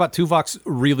to talk about Tuvok's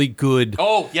really good,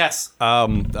 Oh, yes.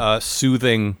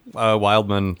 soothing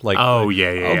Wildman. Like, Oh,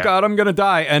 yeah. oh God, I'm gonna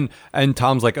die, and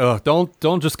Tom's like, oh,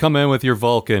 don't just come in with your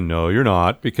Vulcan. No, you're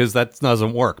not, because that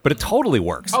doesn't work. But it totally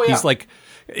works. Oh, yeah. He's like,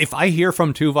 if I hear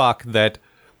from Tuvok that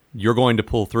you're going to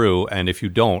pull through, and if you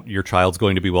don't, your child's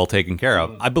going to be well taken care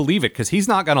of, I believe it, because he's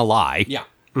not gonna lie. Yeah.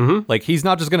 Like, he's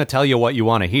not just going to tell you what you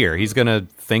want to hear. He's going to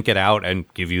think it out and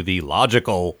give you the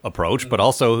logical approach, but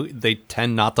also they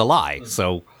tend not to lie.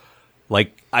 So,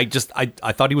 like, I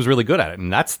thought he was really good at it.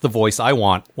 And that's the voice I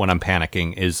want when I'm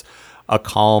panicking, is a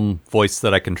calm voice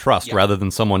that I can trust, rather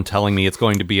than someone telling me it's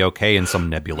going to be okay in some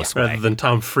nebulous way. Rather than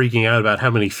Tom freaking out about how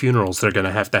many funerals they're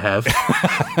going to have.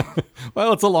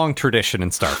 Well, it's a long tradition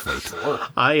in Starfleet.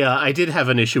 I did have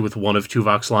an issue with one of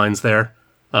Tuvok's lines there.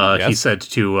 He Yes? said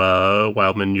to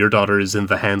Wildman, your daughter is in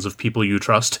the hands of people you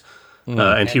trust.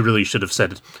 And he really should have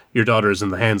said, your daughter is in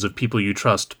the hands of people you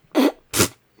trust.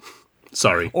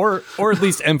 Sorry. Or at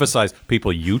least emphasize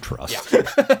people you trust.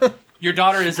 Your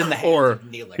daughter is in the hands Or of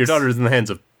Neelix. your daughter is in the hands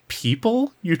of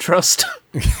people you trust.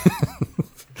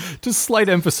 Just slight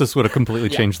emphasis would have completely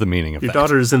changed the meaning of Your that.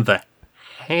 daughter is in the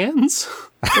hands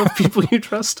of people you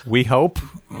trust. We hope.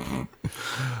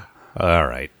 All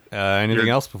right. Anything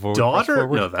else before we press Daughter?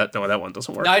 forward? No, that one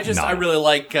doesn't work. I really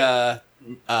like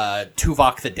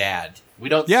Tuvok the dad. We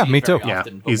don't Yeah, see me it very too. Yeah,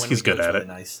 often, but he's when we do, good it's at really it.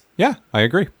 Nice. Yeah, I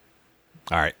agree.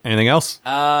 All right. Anything else?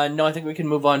 No, I think we can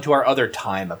move on to our other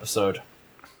time episode.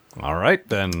 All right,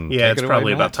 then. Yeah, take it's it away,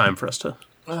 probably Matt. about time for us to...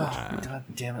 God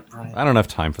damn it, Brian. I don't have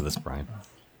time for this, Brian.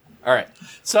 All right.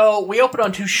 So we open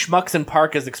on two schmucks and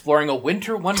parkas exploring a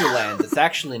winter wonderland that's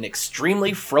actually an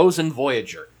extremely frozen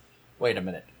Voyager. Wait a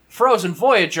minute. Frozen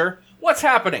Voyager? What's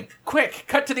happening? Quick,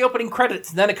 cut to the opening credits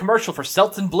and then a commercial for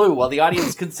Seltz Blue while the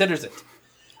audience considers it.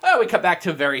 Oh, we cut back to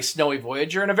a very snowy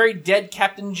Voyager and a very dead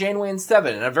Captain Janeway and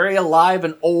Seven and a very alive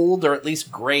and old, or at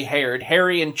least gray-haired,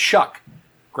 Harry and Chuck.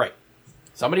 Great.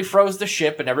 Somebody froze the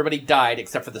ship and everybody died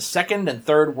except for the second and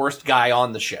third worst guy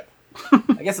on the ship.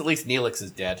 I guess at least Neelix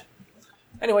is dead.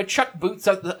 Anyway, Chuck boots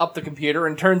up the computer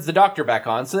and turns the doctor back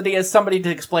on so that he has somebody to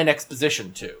explain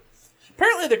exposition to.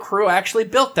 Apparently the crew actually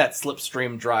built that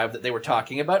slipstream drive that they were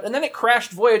talking about, and then it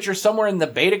crashed Voyager somewhere in the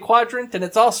Beta Quadrant, and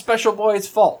it's all Special Boy's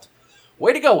fault.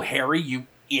 Way to go, Harry, you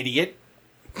idiot.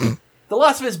 The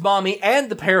loss of his mommy and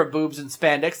the pair of boobs and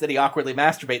spandex that he awkwardly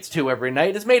masturbates to every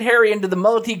night has made Harry into the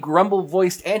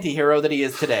multi-grumble-voiced anti-hero that he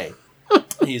is today.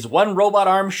 He's one robot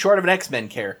arm short of an X-Men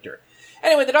character.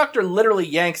 Anyway, the Doctor literally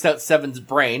yanks out Seven's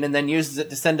brain and then uses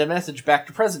it to send a message back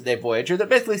to present-day Voyager that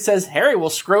basically says Harry will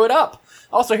screw it up.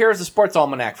 Also, here's a sports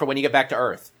almanac for when you get back to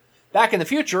Earth. Back in the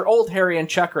future, old Harry and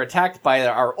Chuck are attacked by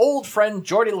our old friend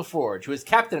Geordie LaForge, who is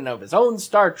captain of his own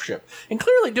starship, and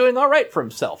clearly doing all right for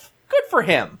himself. Good for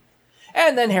him.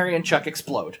 And then Harry and Chuck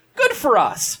explode. Good for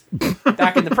us.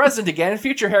 Back in the present again,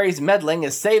 future Harry's meddling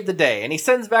has saved the day, and he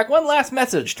sends back one last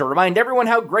message to remind everyone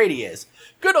how great he is.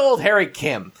 Good old Harry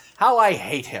Kim. How I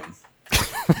hate him.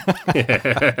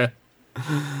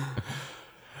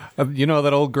 You know,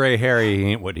 that old gray Harry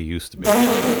ain't what he used to be.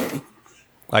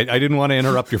 I didn't want to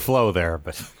interrupt your flow there,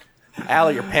 but... Al,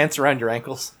 are your pants around your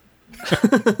ankles?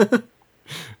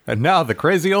 And now the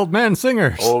crazy old man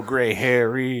singers. Old gray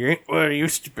Harry ain't what it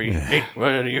used to be. Ain't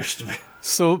what it used to be.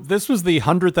 So this was the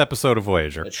 100th episode of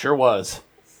Voyager, It sure was.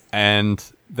 and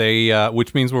they,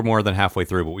 which means we're more than halfway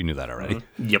through, but we knew that already.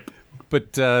 Yep.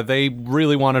 But they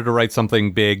really wanted to write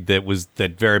something big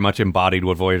that very much embodied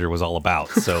what Voyager was all about.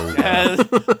 So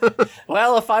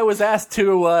Well, if I was asked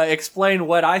to explain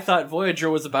what I thought Voyager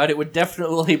was about, it would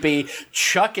definitely be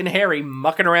Chuck and Harry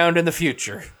mucking around in the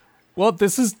future. well,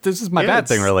 this is my bad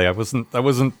thing, really. I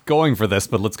wasn't going for this,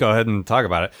 but let's go ahead and talk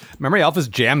about it. Memory Alpha is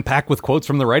jam-packed with quotes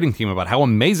from the writing team about how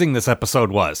amazing this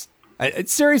episode was.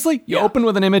 Seriously, you open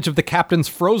with an image of the captain's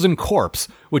frozen corpse,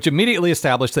 which immediately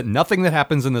established that nothing that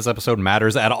happens in this episode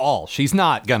matters at all. She's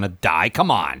not gonna die.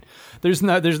 Come on. There's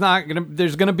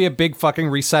gonna be a big fucking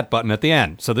reset button at the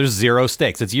end. So there's zero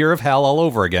stakes. It's Year of Hell all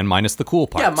over again, minus the cool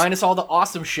parts. Yeah, minus all the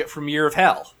awesome shit from Year of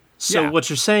Hell. So Yeah. what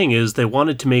you're saying is they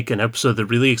wanted to make an episode that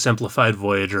really exemplified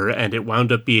Voyager, and it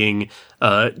wound up being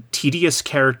tedious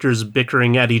characters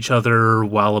bickering at each other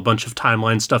while a bunch of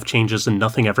timeline stuff changes and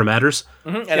nothing ever matters.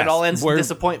 And it all ends in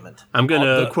disappointment. I'm going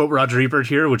to quote Roger Ebert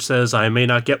here, which says, "I may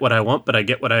not get what I want, but I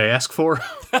get what I ask for."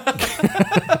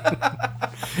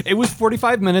 It was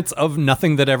 45 minutes of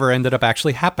nothing that ever ended up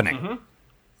actually happening.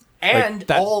 And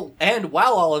that-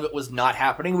 while all of it was not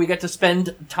happening, we get to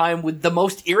spend time with the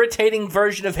most irritating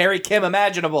version of Harry Kim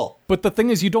imaginable. But the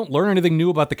thing is, you don't learn anything new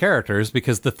about the characters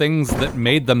because the things that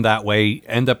made them that way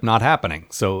end up not happening.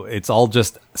 So it's all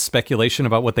just speculation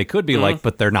about what they could be like,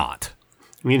 but they're not.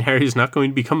 I mean, Harry's not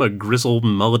going to become a grizzled,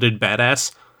 mulleted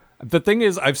badass. The thing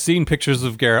is, I've seen pictures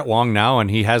of Garrett Wong now, and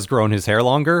he has grown his hair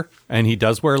longer, and he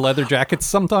does wear leather jackets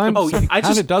sometimes. Oh, so he I kind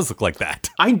of just- does look like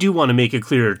that. I do want to make it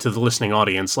clear to the listening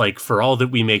audience, like, for all that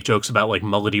we make jokes about, like,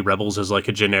 mullety rebels as, like,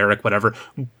 a generic whatever,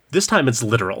 this time it's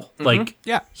literal. Like,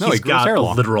 Yeah. No, he's he grew his got hair a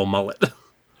long. literal mullet.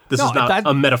 This No, is not that-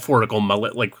 a metaphorical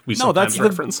mullet like we No, that's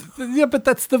sometimes reference. yeah, but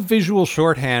that's the visual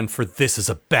shorthand for this is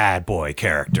a bad boy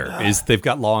character. Is they've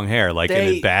got long hair, like in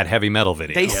They- a bad heavy metal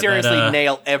video. They seriously that,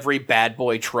 nail every bad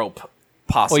boy trope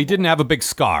possible. Well, he didn't have a big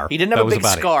scar. He didn't have That a was big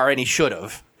about it. scar, and he should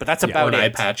have. But that's Or about an eye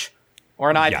it. patch. Or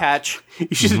an eye Yeah. patch. You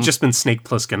should have just been Snake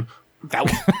Plissken. That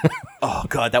would, oh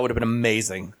god, that would have been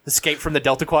amazing. Escape from the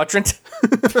Delta Quadrant.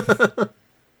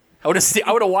 I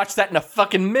would have watched that in a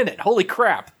fucking minute. Holy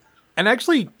crap! And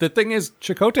actually, the thing is,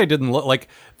 Chakotay didn't look like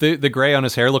the gray on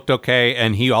his hair looked okay,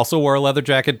 and he also wore a leather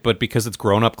jacket. But because it's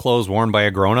grown up clothes worn by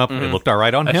a grown up, it looked all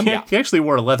right on him. He actually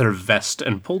wore a leather vest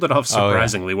and pulled it off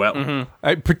surprisingly well.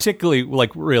 Particularly,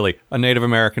 like really, a Native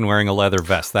American wearing a leather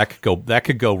vest that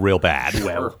could go real bad.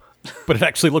 Well, But it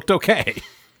actually looked okay.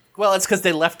 Well, it's because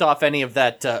they left off any of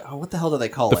that. What the hell do they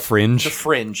call it? The fringe? The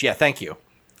fringe. Yeah, thank you.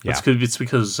 Yeah. it's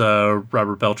because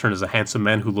Robert Beltran is a handsome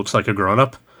man who looks like a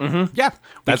grown-up. Yeah,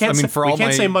 that's, I mean, for all we can't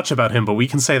my say much about him, but we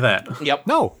can say that. Yep.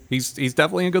 no, he's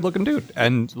definitely a good looking dude,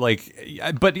 and like,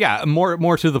 but yeah,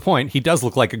 more to the point, he does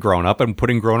look like a grown up, and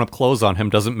putting grown up clothes on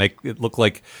him doesn't make it look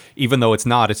like, even though it's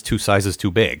not, it's 2 sizes too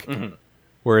big.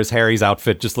 Whereas Harry's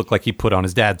outfit just looked like he put on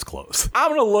his dad's clothes. I'm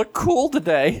gonna look cool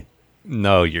today.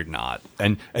 No, you're not.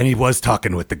 And he was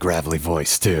talking with the gravelly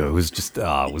voice too. It was just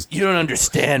You don't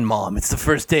understand, Mom. It's the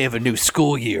first day of a new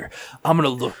school year. I'm gonna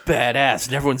look badass,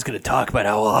 and everyone's gonna talk about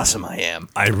how awesome I am.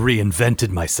 I reinvented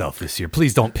myself this year.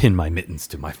 Please don't pin my mittens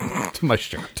to my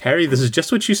shirt. Harry, this is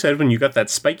just what you said when you got that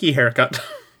spiky haircut.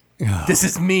 This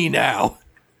is me now.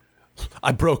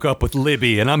 I broke up with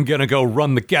Libby, and I'm gonna go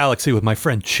run the galaxy with my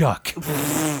friend Chuck.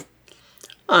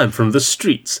 I'm from the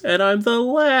streets, and I'm the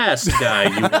last guy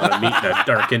you want to meet in a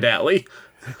darkened alley.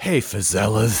 Hey,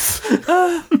 Fazellas.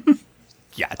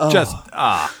 Yeah,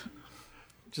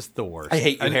 just the worst. I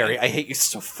hate you, Harry. I hate you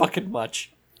so fucking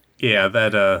much. Yeah,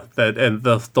 that and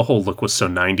the whole look was so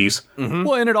 90s.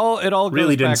 Well, and it all goes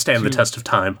Really didn't back stand the to- test of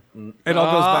time. It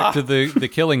all goes back to the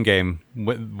Killing Game,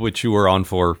 which you were on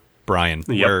for, Brian,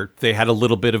 where they had a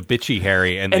little bit of bitchy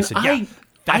Harry, and they And said, "Yeah,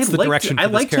 that's the liked, direction." I for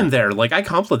this liked him character." there. Like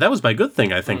that was my good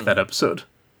thing. I think that episode.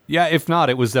 Yeah, if not,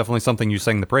 it was definitely something you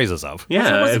sang the praises of. Which one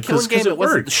Yeah, was the killing game? because It it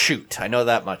wasn't worked. the shoot. I know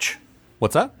that much.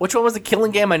 What's that? Which one was the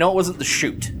killing game? I know it wasn't the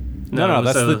shoot. No, it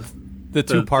was, that's the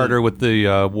two-parter with the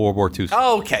World War II.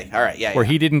 Oh, okay. All right. Yeah. where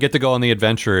yeah. he didn't get to go on the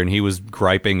adventure, and he was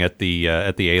griping at the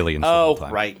aliens. the whole Oh,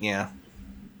 time. right. Yeah.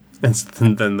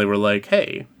 And then they were like,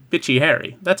 "Hey, bitchy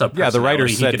Harry, that's a Yeah, the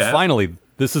writers personality he said, could have." finally,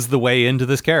 this is the way into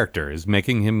this character, is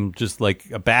making him just like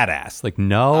a badass. Like,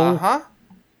 no. Huh?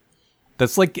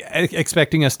 That's like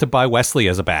expecting us to buy Wesley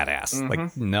as a badass. Mm-hmm.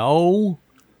 Like, no.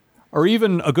 Or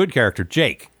even a good character,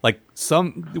 Jake. Like,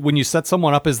 when you set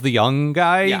someone up as the young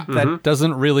guy, Yeah. that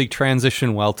doesn't really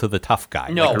transition well to the tough guy.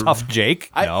 No. Like, tough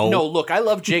Jake? No, look, I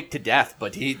love Jake to death,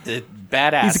 but the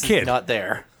badass He's a kid. is not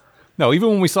there. No, even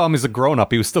when we saw him as a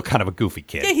grown-up, he was still kind of a goofy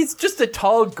kid. Yeah, he's just a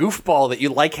tall goofball that you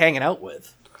like hanging out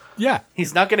with. Yeah.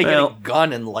 He's not going to Well- get a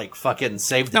gun and, like, fucking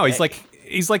save the No, day.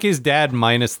 he's like his dad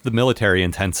minus the military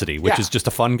intensity, which Yeah. is just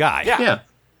a fun guy. Yeah. Yeah.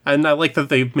 And I like that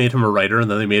they made him a writer, and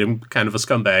then they made him kind of a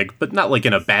scumbag, but not like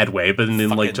in a bad way, but in like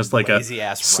Fucking just like a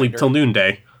lazy-ass sleep writer. till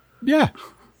noonday. Yeah.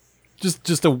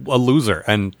 Just a loser,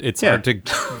 and it's Yeah. hard to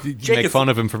make is- fun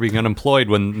of him for being unemployed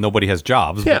when nobody has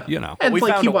jobs. Yeah, But, you know. and We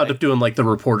like found he a wound way. up doing like the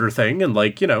reporter thing, and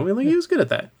like he was good at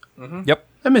that. Yep.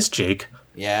 I miss Jake.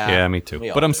 Yeah. Yeah, me too. We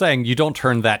all But I'm do. saying you don't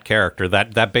turn that character,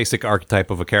 that basic archetype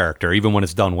of a character, even when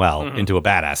it's done well, into a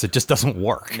badass. It just doesn't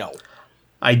work. No.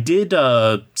 I did,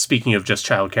 speaking of just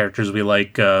child characters, we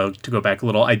like to go back a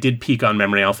little. I did peek on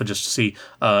Memory Alpha just to see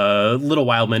Little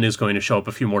Wildman is going to show up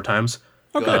a few more times.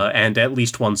 Okay. And at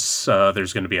least once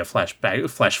there's going to be a flash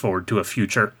forward to a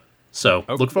future. So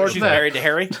look forward She's to that. married to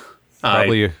Harry.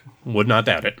 Probably, I would not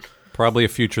doubt it. probably a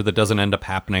future that doesn't end up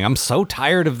happening. I'm so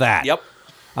tired of that. Yep.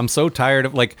 I'm so tired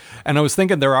of and I was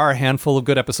thinking there are a handful of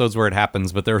good episodes where it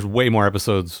happens, but there's way more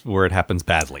episodes where it happens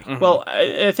badly. Well,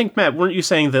 I think, Matt, weren't you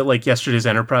saying that, like, yesterday's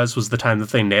Enterprise was the time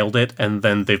that they nailed it, and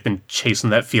then they've been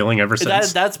chasing that feeling ever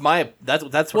since? That's what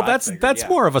Well, I that's figured, that's yeah.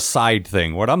 more of a side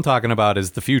thing. What I'm talking about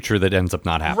is the future that ends up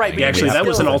not happening. Right, but Yeah, actually, Yeah, that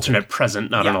was an still- alternate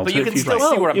present, not an Yeah, but alternate you can future. still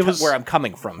see Well, where I'm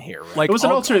coming from here. Right? Like it was an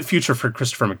all- alternate future for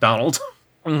Christopher McDonald.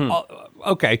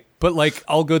 Okay, but like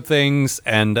All Good Things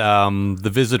and The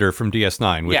Visitor from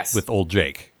DS9 with, Yes. with old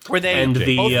Jake. where they and both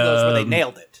the, of those where they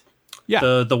nailed it.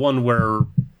 Yeah. The one where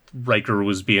Riker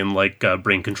was being, like,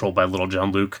 brain controlled by little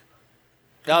John Luke.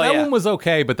 Oh That yeah. one was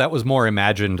okay, but that was more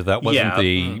imagined. That wasn't Yeah,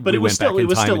 the. but we it was went still back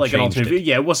in time and like an changed alternate. it.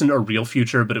 Yeah, it wasn't a real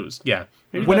future, but it was Maybe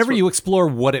Whenever that's what- you explore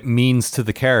what it means to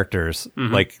the characters,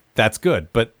 like that's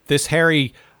good. But this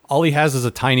Harry, all he has is a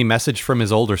tiny message from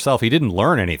his older self. He didn't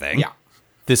learn anything. Yeah.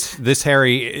 This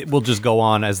Harry it will just go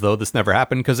on as though this never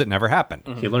happened because it never happened.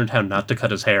 he learned how not to cut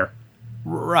his hair.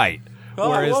 Right.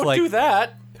 Oh, I won't do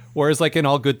that. Whereas, like in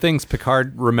All Good Things,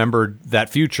 Picard remembered that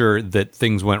future that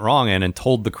things went wrong in and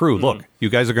told the crew, look, you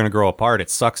guys are going to grow apart. It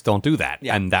sucks. Don't do that.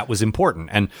 Yeah. And that was important.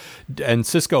 And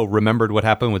Cisco remembered what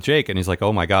happened with Jake, and he's like,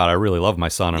 oh my God, I really love my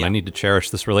son, and Yeah. I need to cherish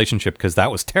this relationship because that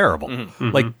was terrible.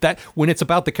 Like that, when it's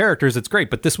about the characters, it's great.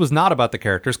 But this was not about the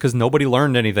characters because nobody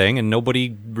learned anything and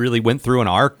nobody really went through an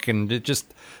arc, and it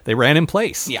just, they ran in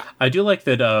place. Yeah. I do like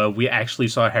that we actually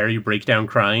saw Harry break down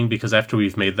crying, because after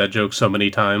we've made that joke so many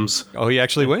times, Oh, he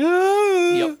actually went,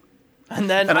 "Ah." Yep. And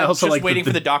then And I I'm also just like waiting the-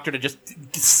 for the doctor to just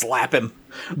slap him.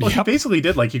 well, he basically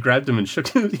did. Like, he grabbed him and shook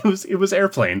him. It was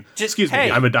airplane. Just, Excuse hey.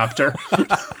 me, I'm a doctor.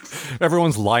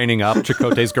 Everyone's lining up.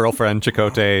 Chakotay's girlfriend,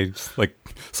 Chakotay, like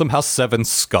somehow Seven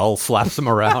Skull slaps him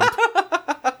around.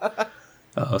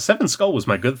 Seven Skull was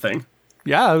my good thing.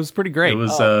 Yeah, it was pretty great. It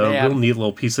was Oh, a man. real neat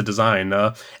little piece of design,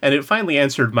 and it finally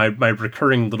answered my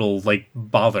recurring little, like,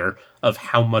 bother of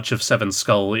how much of Seven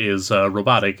Skull is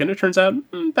robotic, and it turns out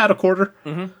about a quarter.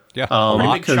 yeah, a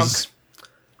lot. big chunk. Because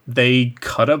they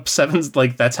cut up Seven's,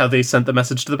 like, that's how they sent the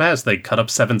message to the past. They cut up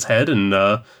Seven's head and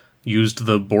used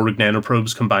the Borg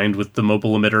nanoprobes combined with the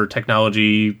mobile emitter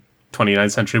technology,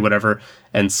 29th century, whatever,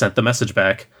 and sent the message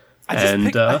back.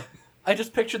 I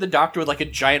just picture the doctor with like a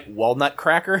giant walnut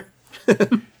cracker.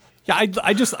 Yeah,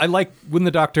 I like when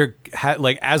the Doctor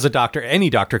like as a Doctor, any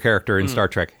Doctor character in Star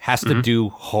Trek has to do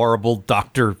horrible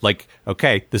Doctor. Like,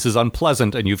 okay, this is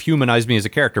unpleasant, and you've humanized me as a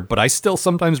character, but I still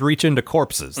sometimes reach into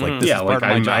corpses. Like, this yeah, is like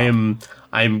part of my job.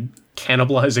 I'm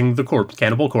cannibalizing the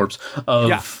cannibal corpse of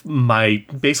Yeah.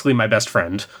 basically my best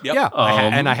friend. Yep. Yeah,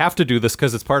 and I have to do this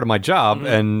because it's part of my job,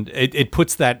 and it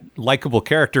puts that likable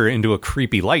character into a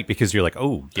creepy light because you're like,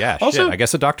 oh yeah, Also- shit. I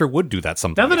guess a Doctor would do that Now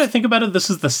sometimes. that I think about it, this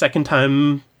is the second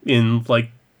time in,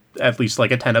 like, at least like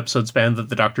a 10 episode span that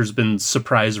the Doctor's been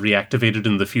surprise reactivated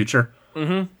in the future.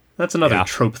 Mm-hmm. That's another Yeah.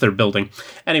 trope they're building.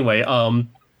 Anyway,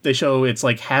 they show it's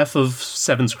like half of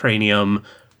Seven's cranium,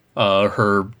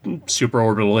 her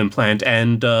supraorbital implant,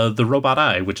 and the robot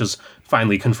eye, which is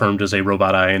finally confirmed as a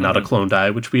robot eye and not a cloned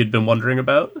eye, which we had been wondering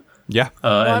about. yeah,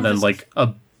 And I'm then just- like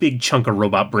a big chunk of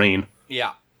robot brain.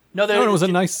 Yeah. No, there no, it was a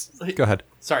nice. Go ahead.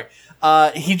 Sorry.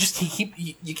 You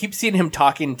keep seeing him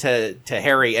talking to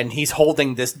Harry, and he's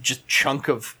holding this just chunk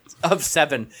of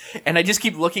Seven, and I just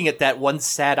keep looking at that one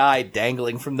sad eye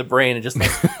dangling from the brain, and just like,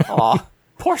 aw,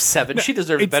 poor Seven. She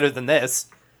deserves better than this.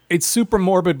 It's super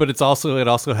morbid, but it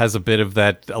also has a bit of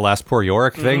that Alas Poor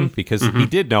Yorick thing because he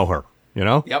did know her. You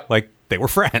know, Yep. like they were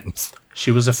friends.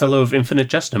 She was a fellow of infinite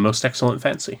jest and most excellent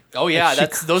fancy. Oh yeah,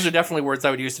 those are definitely words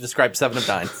I would use to describe Seven of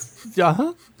Nine. Uh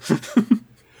huh.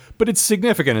 But it's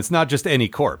significant. It's not just any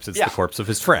corpse. It's Yeah. the corpse of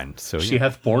his friend. So She yeah.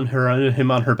 hath borne him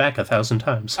on her back 1,000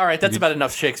 times. All right, that's about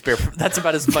enough Shakespeare. That's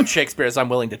about as much Shakespeare as I'm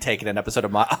willing to take in an episode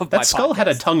of my That skull podcast. had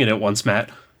a tongue in it once,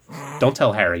 Matt. Don't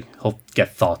tell Harry. He'll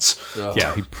get thoughts.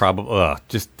 Yeah, he probably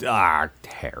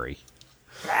Harry.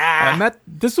 Matt,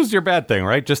 this was your bad thing,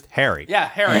 right? Just Harry. Yeah,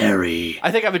 Harry. Harry.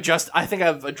 I think I've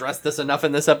addressed this enough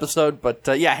in this episode, but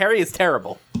yeah, Harry is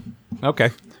terrible. Okay.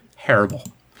 Terrible.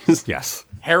 Yes.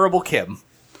 Terrible Kim.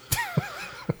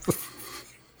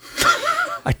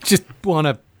 I just want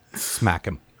to smack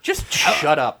him. Just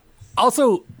shut up.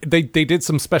 Also, they did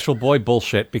some special boy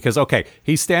bullshit because, okay,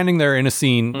 he's standing there in a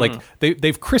scene, like,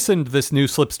 they've christened this new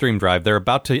Slipstream drive. They're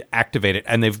about to activate it,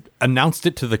 and they've announced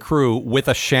it to the crew with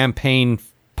a champagne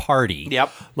party.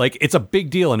 Yep. Like, it's a big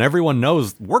deal, and everyone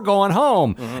knows we're going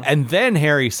home. And then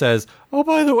Harry says, oh,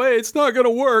 by the way, it's not going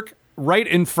to work, right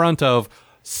in front of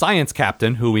Science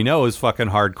Captain, who we know is fucking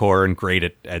hardcore and great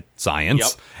at science,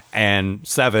 Yep. and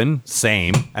Seven,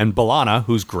 same, and B'Elanna,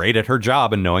 who's great at her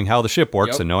job and knowing how the ship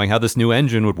works Yep. and knowing how this new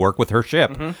engine would work with her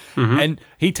ship. And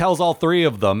he tells all three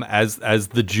of them as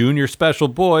the junior special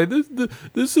boy,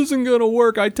 this isn't gonna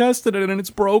work. I tested it and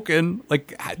it's broken.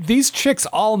 Like, these chicks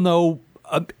all know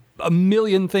a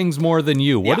million things more than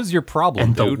you. What Yeah. is your problem,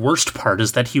 And the dude? worst part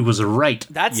is that he was right.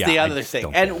 That's Yeah, the I other thing.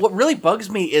 don't And get it. what really bugs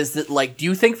me is that, like, do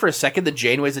you think for a second that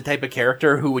Janeway's the type of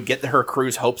character who would get her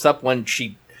crew's hopes up when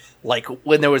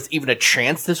when there was even a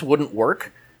chance this wouldn't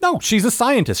work? No, she's a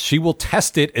scientist. She will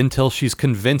test it until she's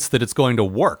convinced that it's going to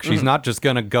work. She's not just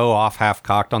going to go off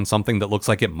half-cocked on something that looks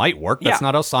like it might work. That's Yeah.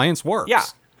 not how science works. Yeah.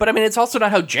 But I mean, it's also not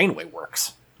how Janeway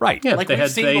works. Right. Yeah, Like they we've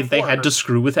had seen they before. had to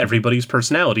screw with everybody's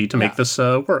personality to make Yeah. this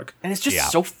work. And it's just Yeah.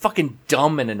 so fucking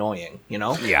dumb and annoying, you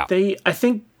know? Yeah. I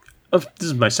think, this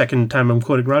is my second time I'm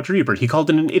quoting Roger Ebert, he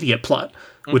called it an idiot plot,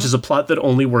 which is a plot that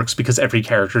only works because every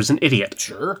character is an idiot.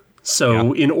 Sure.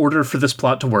 So, in order for this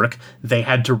plot to work, they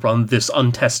had to run this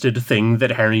untested thing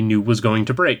that Harry knew was going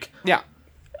to break. Yeah.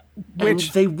 And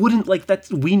they wouldn't, like, that.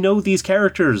 We know these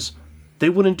characters. They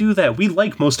wouldn't do that. We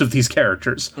like most of these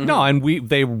characters. No, and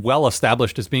they well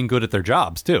established as being good at their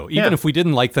jobs too. Even Yeah. if we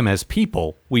didn't like them as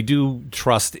people, we do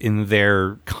trust in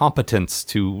their competence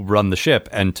to run the ship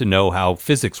and to know how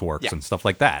physics works Yeah. and stuff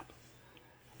like that.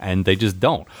 And they just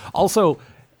don't. Also,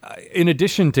 in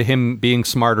addition to him being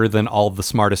smarter than all the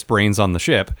smartest brains on the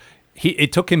ship,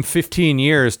 it took him 15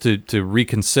 years to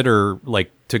reconsider, like,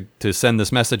 to send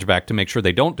this message back to make sure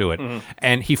they don't do it.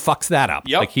 And he fucks that up.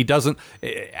 Yep. Like, he doesn't,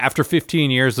 after 15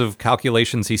 years of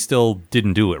calculations, he still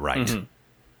didn't do it right.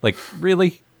 Like,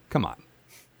 really? Come on.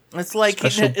 It's like...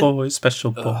 Special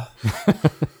boy.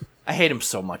 I hate him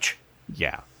so much.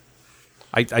 Yeah.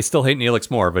 I still hate Neelix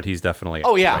more, but he's definitely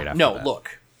Oh, right yeah. after No, that.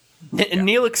 look.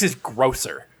 Neelix is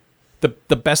grosser.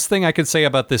 The best thing I could say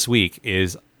about this week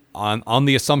is on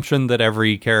the assumption that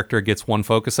every character gets one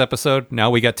focus episode, now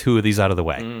we got 2 of these out of the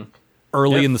way.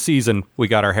 Early in the season, we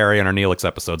got our Harry and our Neelix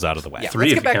episodes out of the way. Yeah. 3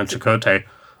 Let's if get you back count to- Chakotay.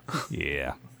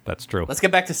 Yeah, that's true. Let's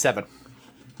get back to 7.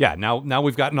 Yeah, now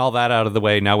we've gotten all that out of the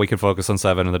way. Now we can focus on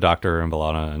Seven and the Doctor and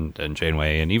B'Elanna and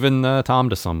Janeway and even Tom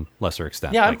to some lesser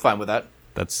extent. Yeah, I'm Like, fine with that.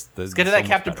 Let's Let's get to that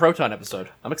Captain Proton episode.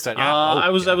 I'm excited. I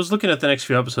was looking at the next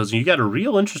few episodes, and you got a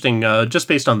real interesting. Just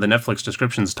based on the Netflix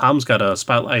descriptions, Tom's got a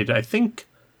spotlight. I think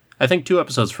 2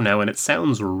 episodes from now, and it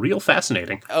sounds real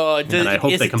fascinating. And I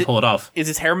hope they can pull it off. Is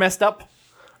his hair messed up?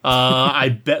 I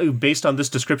bet, based on this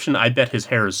description, I bet his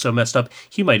hair is so messed up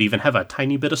he might even have a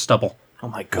tiny bit of stubble. Oh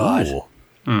my god.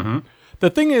 Ooh. The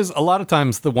thing is, a lot of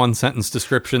times the one sentence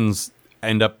descriptions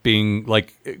end up being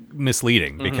like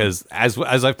misleading because, as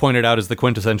I've pointed out, as the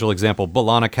quintessential example,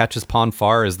 B'Elanna catches Pon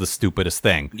farr is the stupidest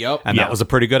thing. Yep. And Yeah. that was a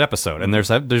pretty good episode. And there's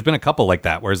been a couple like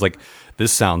that where it's like,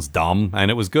 this sounds dumb and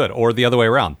it was good, or the other way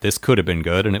around, this could have been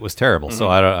good and it was terrible.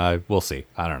 So we'll see.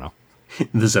 I don't know.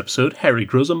 In this episode, Harry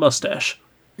grows a mustache.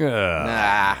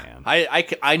 Nah.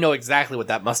 I know exactly what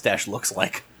that mustache looks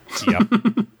like. Yep.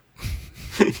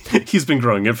 He's been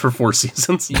growing it for 4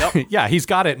 seasons. Yep. Yeah, he's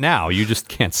got it now. You just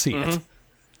can't see it.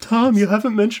 Tom, you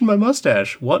haven't mentioned my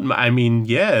mustache. What? I mean,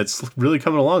 yeah, it's really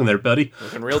coming along there, buddy.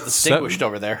 Looking real distinguished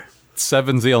over there.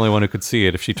 Seven's the only one who could see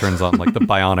it if she turns on like the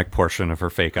bionic portion of her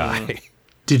fake eye.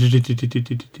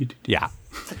 Yeah.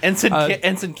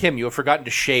 Ensign Kim, you have forgotten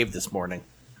to shave this morning.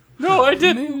 No, I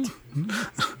didn't.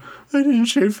 I didn't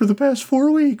shave for the past 4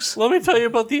 weeks. Let me tell you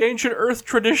about the ancient Earth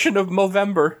tradition of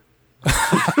Movember.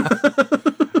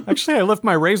 Actually, I left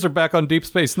my razor back on Deep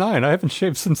Space Nine. I haven't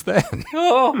shaved since then.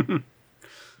 Oh.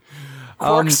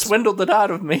 Quark swindled it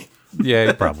out of me. Yeah,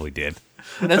 he probably did.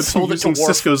 And then I'm sold it to using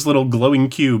Worf. Cisco's little glowing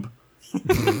cube.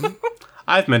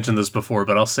 I've mentioned this before,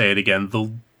 but I'll say it again.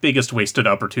 The biggest wasted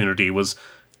opportunity was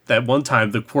that one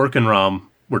time the Quark and Rom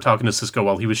were talking to Cisco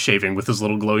while he was shaving with his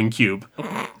little glowing cube.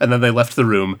 And then they left the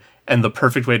room, and the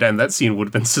perfect way to end that scene would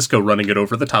have been Cisco running it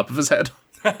over the top of his head.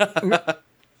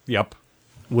 Yep.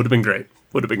 Would have been great.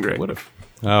 Would have been great. Would have.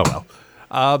 Oh,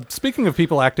 well. Speaking of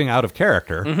people acting out of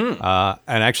character, and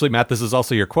actually, Matt, this is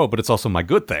also your quote, but it's also my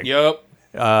good thing. Yep.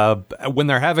 When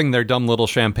they're having their dumb little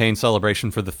champagne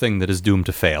celebration for the thing that is doomed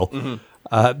to fail,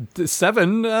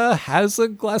 Seven has a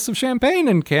glass of champagne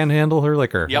and can handle her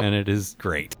liquor, Yep. and it is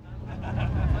great.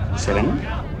 7?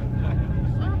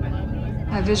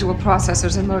 My visual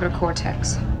processors and motor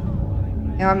cortex.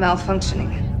 They are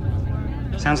malfunctioning.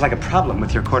 Sounds like a problem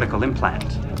with your cortical implant.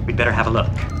 We'd better have a look.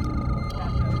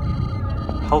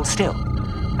 Hold still.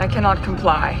 I cannot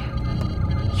comply.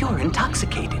 You're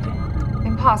intoxicated.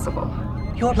 Impossible.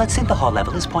 Your blood synthahol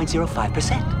level is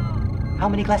 0.05%. How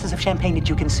many glasses of champagne did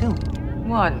you consume?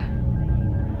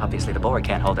 1. Obviously, the Borg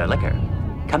can't hold their liquor.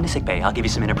 Come to sickbay. I'll give you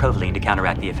some interprovaline to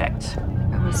counteract the effects.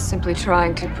 I was simply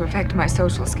trying to perfect my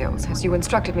social skills, as you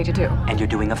instructed me to do. And you're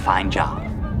doing a fine job.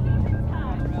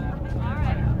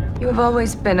 You have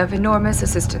always been of enormous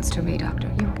assistance to me,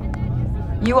 Doctor.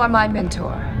 You are my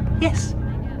mentor. Yes.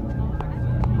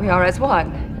 We are as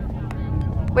one.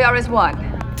 We are as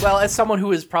one. Well, as someone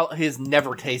who has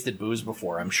never tasted booze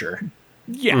before, I'm sure.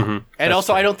 Yeah. And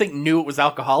also, I don't think knew it was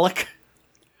alcoholic.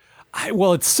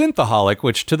 Well, it's synthaholic,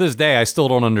 which to this day I still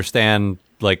don't understand.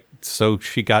 Like, so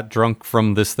she got drunk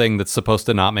from this thing that's supposed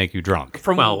to not make you drunk.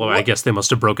 Well, I guess they must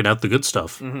have broken out the good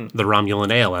stuff. The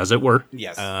Romulan ale, as it were.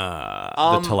 Yes. The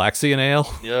Talaxian ale?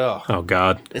 Ugh. Oh,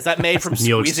 God. Is that made from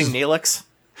Neelix. squeezing Neelix?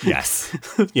 Yes.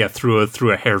 Yeah,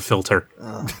 through a hair filter.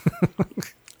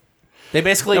 They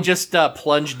basically just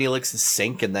plunge Neelix's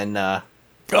sink and then...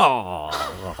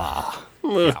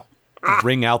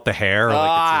 Wring out the hair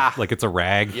like it's a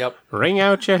rag. Yep. Wring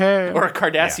out your hair. Or a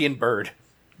Cardassian bird.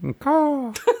 And,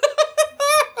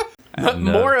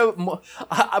 more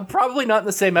probably not in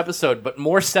the same episode, but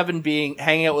more Seven being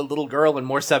hanging out with little girl and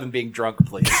more Seven being drunk,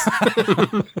 please.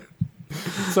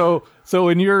 So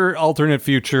in your alternate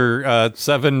future,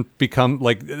 Seven become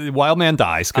like Wildman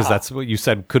dies because that's what you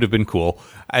said could have been cool,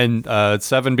 and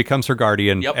Seven becomes her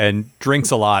guardian and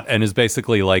drinks a lot and is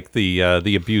basically like the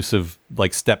abusive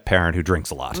like step parent who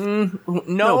drinks a lot.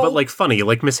 No, but like funny,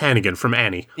 like Miss Hannigan from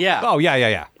Annie. Yeah. Oh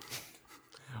yeah.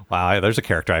 Wow, there's a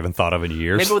character I haven't thought of in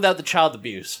years. Maybe without the child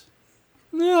abuse.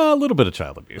 Yeah, a little bit of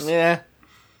child abuse. Yeah.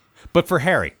 But for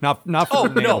Harry, not for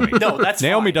Naomi. No, that's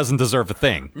Naomi fine. doesn't deserve a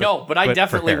thing. But I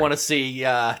definitely want to see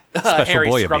Harry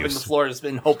boy scrubbing abuse. the floors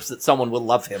in hopes that someone will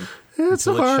love him. It's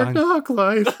a hard knock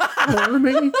life for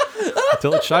me.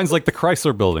 Until it shines like the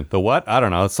Chrysler Building. The what? I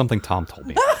don't know. It's something Tom told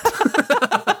me.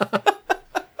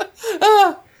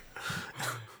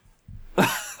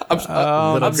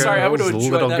 I'm sorry, I would have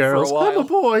enjoyed little that girls. for a while. I'm a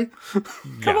boy.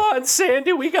 Come on,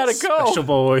 Sandy, we gotta go. Special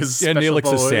boys. Yeah, Special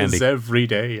Neelix is boys Sandy. every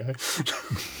day.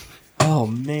 Oh,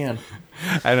 man.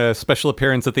 And a special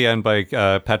appearance at the end by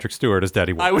Patrick Stewart as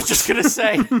Daddy Wolf. I was just gonna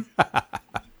say.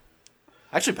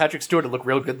 Actually, Patrick Stewart would look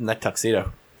real good in that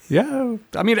tuxedo. Yeah.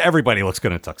 I mean, everybody looks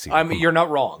good in a tuxedo. I mean, you're not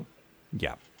wrong.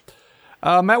 Yeah.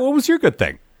 Matt, what was your good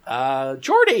thing?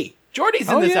 Geordi. Geordi's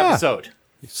in this episode.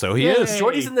 So he is.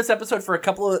 Geordi's in this episode for a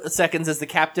couple of seconds as the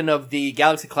captain of the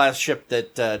Galaxy-class ship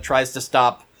that tries to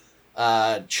stop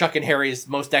Chuck and Harry's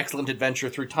most excellent adventure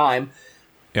through time.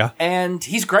 Yeah. And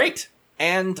he's great.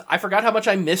 And I forgot how much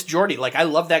I missed Geordi. Like, I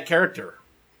love that character.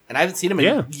 And I haven't seen him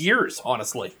in years,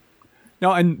 honestly.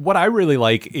 No, and what I really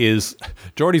like is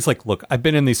Geordi's like, look, I've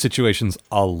been in these situations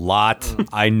a lot.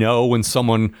 I know when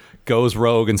someone goes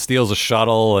rogue and steals a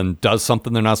shuttle and does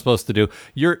something they're not supposed to do.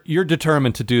 You're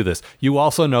determined to do this. You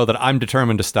also know that I'm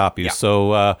determined to stop you. Yeah.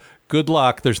 So good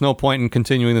luck. There's no point in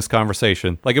continuing this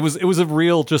conversation. Like it was a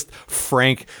real just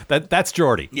frank. That's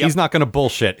Geordi. Yep. He's not going to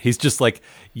bullshit. He's just like,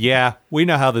 yeah, we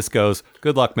know how this goes.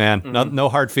 Good luck, man. Mm-hmm. No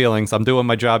hard feelings. I'm doing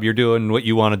my job. You're doing what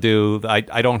you want to do.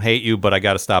 I don't hate you, but I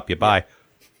got to stop you. Bye.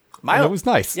 It was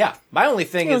nice. Yeah. My only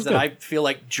thing is that I feel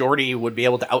like Geordi would be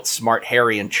able to outsmart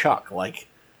Harry and Chuck. Like,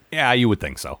 yeah, you would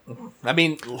think so. I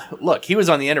mean, look, he was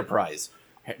on the Enterprise.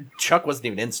 Chuck wasn't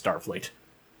even in Starfleet.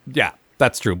 Yeah,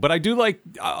 that's true. But I do like,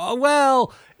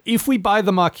 if we buy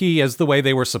the Maquis as the way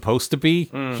they were supposed to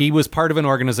be, he was part of an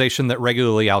organization that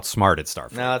regularly outsmarted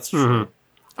Starfleet. No, that's true.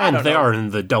 And they are in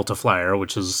the Delta Flyer,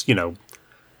 which is,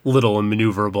 little and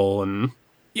maneuverable and...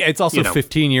 Yeah, it's also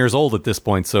 15 years old at this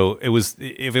point, so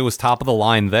if it was top of the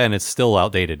line then, it's still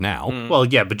outdated now. Well,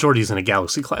 yeah, but Geordi's in a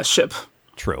Galaxy-class ship.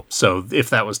 True. So if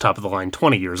that was top of the line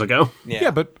 20 years ago...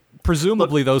 Yeah, but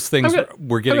presumably those things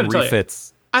were getting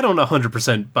refits. I don't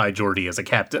 100% buy Geordi as a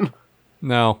captain.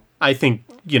 No. I think,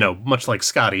 much like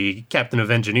Scotty, captain of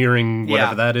engineering,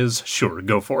 whatever that is, sure,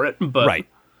 go for it. But right.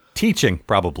 Teaching,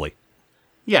 probably.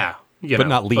 Yeah. But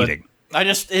not leading. But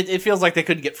it feels like they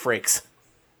couldn't get Frakes.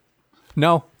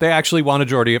 No, they actually wanted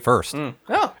Geordi at first.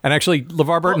 Oh. And actually,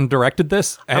 LeVar Burton directed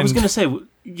this. And I was going to say,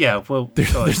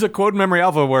 there's a quote in Memory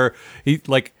Alpha where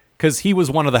because he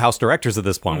was one of the house directors at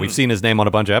this point. We've seen his name on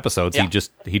a bunch of episodes. Yeah.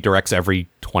 He directs every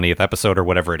 20th episode or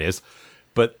whatever it is.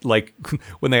 But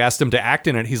when they asked him to act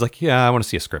in it, he's like, yeah, I want to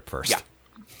see a script first. Yeah.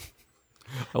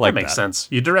 That makes sense.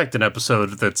 You direct an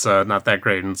episode that's not that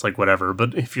great and it's like whatever,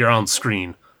 but if you're on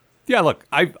screen... Yeah, look,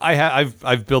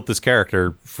 I've built this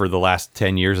character for the last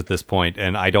 10 years at this point,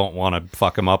 and I don't want to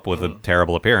fuck him up with a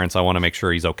terrible appearance. I want to make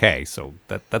sure he's okay, so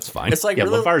that's fine. It's like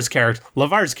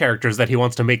LeVar's character is that he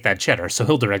wants to make that cheddar, so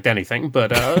he'll direct anything.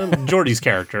 But Geordi's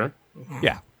character,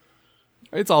 yeah.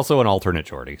 It's also an alternate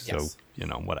Geordi, so, Yes.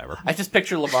 whatever. I just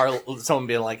picture LeVar, someone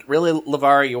being like, really,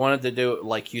 LeVar, you wanted to do,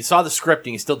 like, you saw the script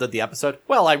and you still did the episode?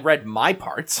 Well, I read my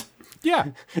parts. Yeah.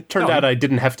 Turned out I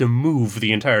didn't have to move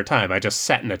the entire time. I just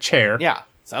sat in a chair. Yeah,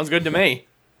 sounds good to me.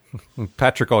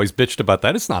 Patrick always bitched about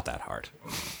that. It's not that hard.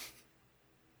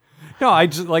 No, I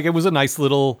just it was a nice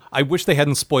little. I wish they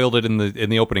hadn't spoiled it in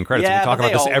the opening credits. Yeah, We talk but about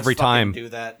they this always every fucking time. do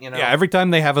that, Yeah, every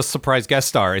time they have a surprise guest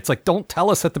star, it's like, don't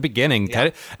tell us at the beginning. Yeah.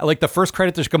 Like the first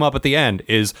credit that should come up at the end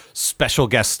is special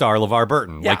guest star LeVar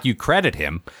Burton. Yeah. Like you credit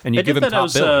him and you I give did him that.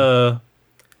 top billing.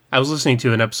 I was listening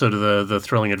to an episode of the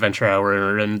Thrilling Adventure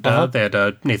Hour, and they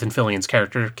had Nathan Fillion's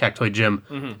character, Cactoid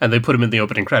Jim, and they put him in the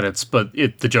opening credits, but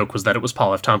the joke was that it was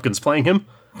Paul F. Tompkins playing him,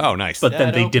 Oh, nice. but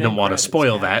then they opening didn't want to credits,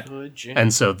 spoil that, Cactoid Jim.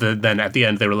 and so then at the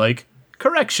end they were like,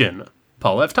 correction,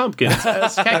 Paul F. Tompkins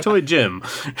as Cactoid Jim.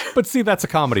 But see, that's a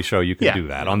comedy show. You can Yeah. do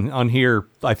that. On here,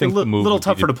 I think the move little would be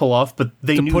tougher to pull off, but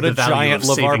they to knew put the a value giant of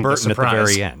LeVar saving the Burton at the surprise.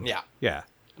 very end. Yeah. Yeah.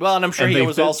 Well, and I'm sure And he they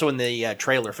was fit- also in the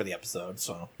trailer for the episode,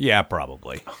 so. Yeah,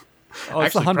 probably. Oh,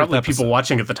 it's the Actually, 100th probably episode. people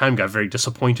watching at the time got very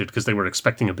disappointed because they were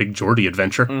expecting a big Geordie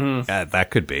adventure. That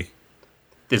could be.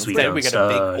 This week Instead, on we got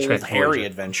Star a big Trek old hairy Voyager.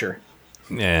 adventure.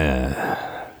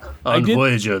 Yeah. On did-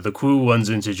 Voyager, the crew runs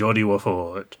into Geordie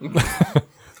Warford.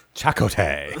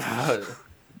 Chakotay.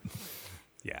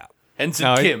 Yeah.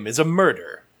 Ensign No, Kim is a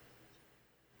murder.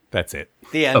 That's it.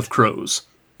 The end. Of crows.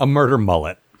 A murder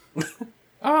mullet.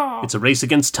 It's a race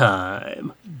against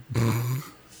time.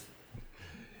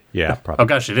 Yeah, Oh probably.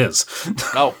 gosh, it is.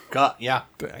 Oh, God, yeah.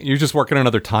 You're just working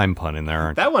another time pun in there,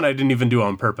 aren't you? That one I didn't even do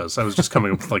on purpose. I was just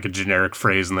coming up with like a generic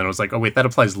phrase, and then I was like, oh wait, that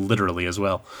applies literally as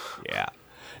well. Yeah.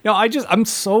 No, I'm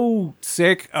so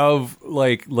sick of,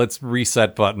 let's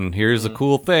reset button. Here's a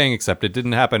cool thing, except it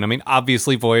didn't happen. I mean,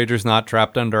 obviously Voyager's not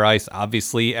trapped under ice.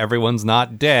 Obviously everyone's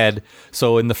not dead.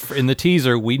 So in the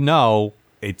teaser, we know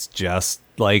it's just,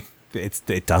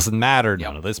 it doesn't matter.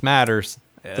 None of this matters.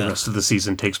 The rest of the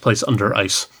season takes place under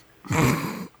ice.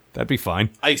 That'd be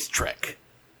fine. Ice Trek.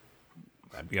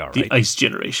 That'd be all The right. ice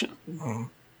generation.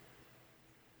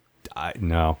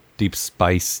 No. Deep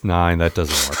Spice 9, that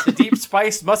doesn't work. The deep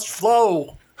spice must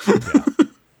flow.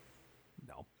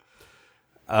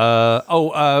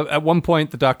 At one point,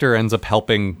 the Doctor ends up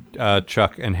helping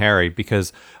Chuck and Harry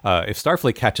because if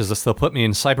Starfleet catches us, they'll put me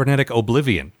in cybernetic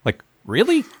oblivion. Like,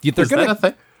 really? They're Is that a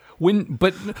thing? When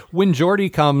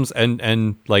Geordi comes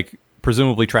and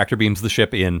presumably tractor beams the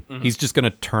ship in, he's just going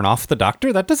to turn off the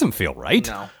Doctor? That doesn't feel right.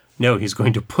 No. No, he's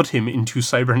going to put him into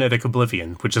cybernetic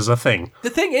oblivion, which is a thing.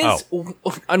 The thing is,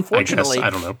 unfortunately,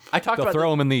 I don't know. I talked They'll about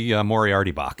throw him in the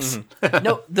Moriarty box.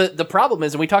 no. The problem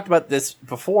is, and we talked about this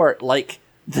before. Like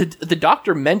the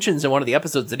Doctor mentions in one of the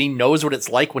episodes that he knows what it's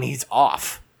like when he's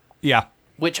off, Yeah.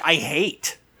 which I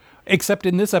hate. Except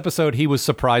in this episode, he was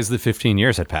surprised that 15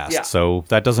 years had passed, Yeah. so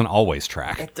that doesn't always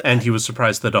track. And he was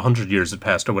surprised that 100 years had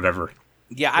passed or whatever.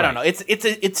 Yeah, I don't know.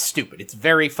 It's stupid. It's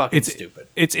very fucking stupid.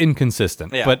 It's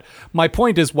inconsistent. Yeah. But my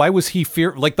point is, why was he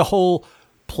the whole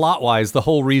plot-wise, the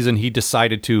whole reason he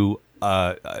decided to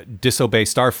disobey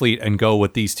Starfleet and go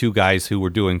with these two guys who were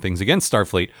doing things against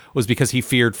Starfleet was because he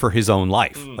feared for his own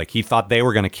life. Like, he thought they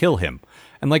were going to kill him.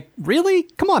 And really?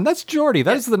 Come on, that's Geordi.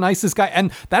 That is the nicest guy.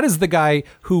 And that is the guy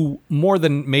who, more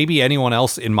than maybe anyone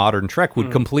else in modern Trek, would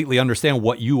completely understand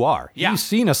what you are. Yeah. He's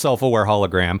seen a self-aware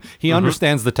hologram. He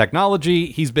understands the technology.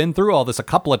 He's been through all this a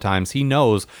couple of times. He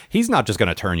knows he's not just going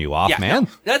to turn you off, Yeah, man. no,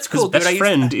 that's His cool, dude. best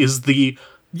friend is the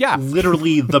Yeah.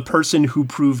 literally the person who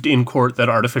proved in court that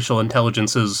artificial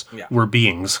intelligences Yeah. were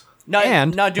beings.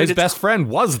 And dude, his it's- best friend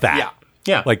was that. Yeah.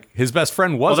 Yeah. His best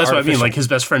friend was well, that's what I mean. artificial. Like, his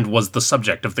best friend was the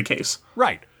subject of the case.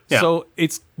 Right. Yeah. So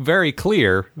it's very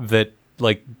clear that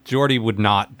Geordi would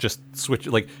not just switch.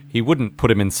 He wouldn't put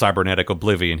him in cybernetic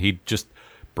oblivion. He'd just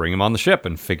bring him on the ship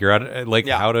and figure out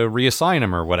how to reassign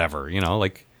him or whatever. And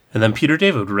then Peter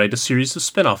David would write a series of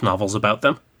spin-off novels about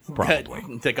them.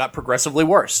 Probably. That got progressively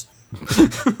worse.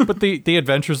 But the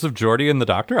Adventures of Geordi and the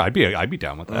Doctor, I'd be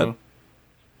down with that.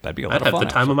 That'd be a lot I'd of have fun.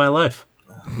 the time of my life.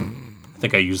 I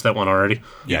think I used that one already.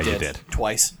 Yeah, you did.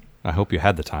 Twice. I hope you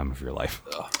had the time of your life.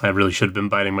 I really should have been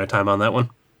biding my time on that one.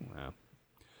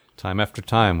 Time after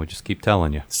time, we just keep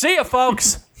telling you. See ya,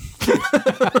 folks.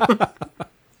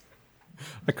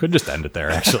 I could just end it there,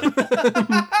 actually.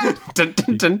 Do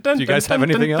Do you guys have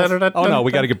anything else? Oh, no,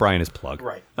 we got to give Brian his plug.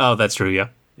 Right. Oh, that's true, yeah.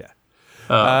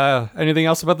 Yeah. Anything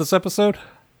else about this episode?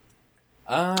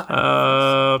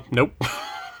 Nope.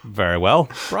 Very well.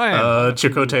 Brian.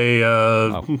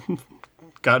 Chakotay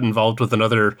got involved with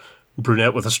another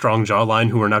brunette with a strong jawline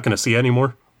who we're not going to see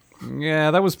anymore. Yeah,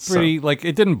 that was pretty, like,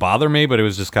 it didn't bother me, but it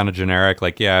was just kind of generic.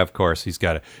 Like, yeah, of course, he's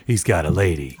got a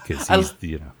lady, because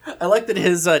he's, I like that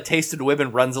his Tasted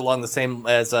Women runs along the same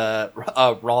as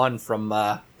Ron from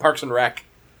Parks and Rec.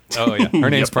 Oh, yeah. Her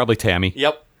name's probably Tammy.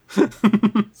 Yep.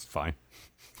 It's fine.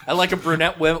 I like a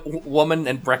brunette woman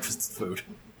and breakfast food.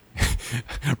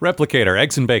 Replicator,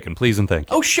 eggs and bacon, please and thank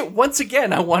you. Oh, shit, once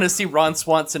again, I want to see Ron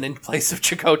Swanson in place of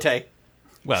Chakotay.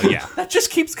 Well, yeah. That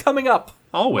just keeps coming up.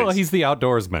 Always. Well, he's the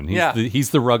outdoorsman. He's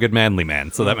Yeah. the rugged manly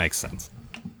man, so that makes sense.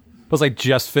 Plus, I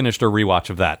just finished a rewatch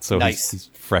of that, so Nice. he's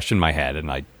fresh in my head,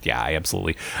 and I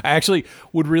absolutely... I actually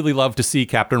would really love to see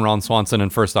Captain Ron Swanson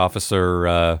and First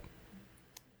Officer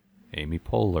Amy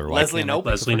Poehler. Why Leslie can't I- Knope.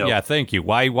 Leslie Knope. Yeah, thank you.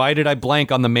 Why did I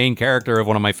blank on the main character of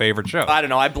one of my favorite shows? I don't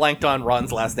know, I blanked on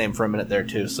Ron's last name for a minute there,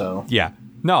 too, so... Yeah.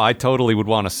 No, I totally would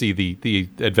want to see the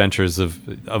adventures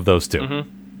of those two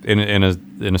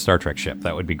in a Star Trek ship.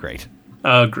 That would be great.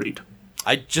 Agreed.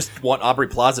 I just want Aubrey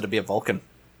Plaza to be a Vulcan.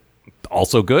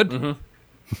 Also good.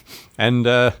 And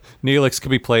Neelix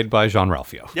could be played by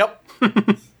Jean-Ralphio. Yep.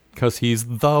 Because he's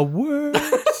the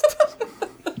worst.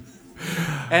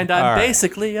 And I'm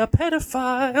basically a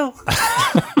pedophile.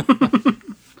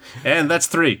 And that's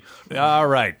 3. All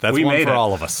right. That's We one made for it.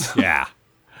 all of us. Yeah.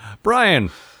 Brian,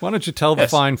 why don't you tell the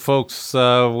Yes. fine folks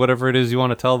whatever it is you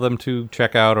want to tell them to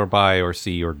check out or buy or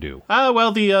see or do?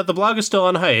 Well, the blog is still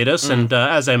on hiatus, and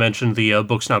as I mentioned, the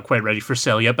book's not quite ready for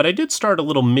sale yet, but I did start a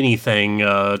little mini thing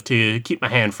to keep my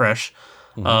hand fresh.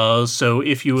 So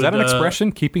if you Is would... that an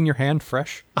expression? Keeping your hand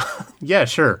fresh? Yeah,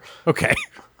 sure. Okay.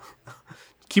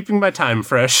 Keeping my time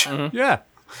fresh. Yeah.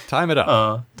 Time it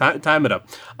up. Time it up.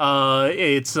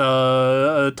 It's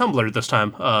Tumblr this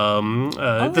time.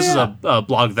 This is a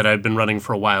blog that I've been running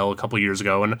for a while, a couple years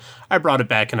ago, and I brought it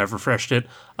back and I've refreshed it.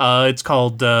 It's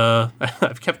called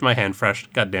I've kept my hand fresh.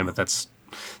 God damn it, that's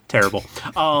terrible.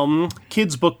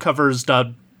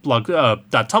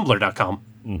 Kidsbookcovers.tumblr.com.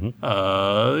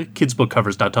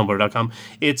 Kidsbookcovers.tumblr.com.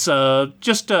 It's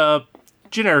just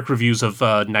generic reviews of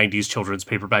 90s children's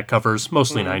paperback covers,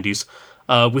 mostly 90s.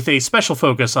 With a special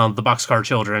focus on the Boxcar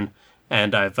Children,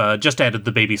 and I've just added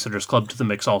the Babysitters Club to the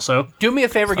mix also. Do me a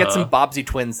favor, get some Bobsy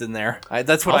Twins in there.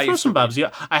 That's what I'll I throw used some Bobsy.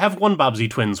 I have one Bobsy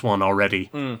Twins one already.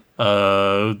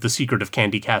 The Secret of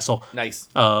Candy Castle. Nice.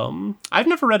 I've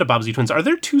never read a Bobsy Twins. Are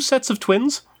there 2 sets of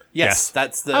twins? Yes,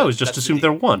 that's the... I always just that's assumed the-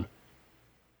 there were one.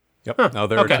 Yep. No,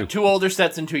 there okay. are two. 2 older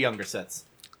sets and 2 younger sets.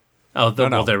 Oh, No.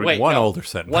 well, there we Wait, go. One no. older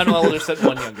set. One older set,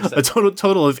 1 younger set. A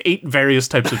total of 8 various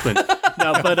types of twins.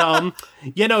 No, but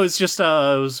it's just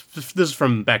this is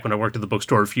from back when I worked at the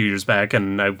bookstore a few years back,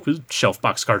 and I would shelf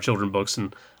Boxcar Children books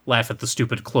and laugh at the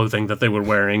stupid clothing that they were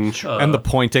wearing, And the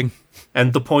pointing.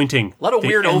 and the pointing. A lot of The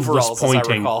weird endless overalls, as I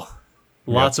recall.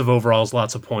 Lots of overalls,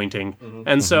 lots of pointing,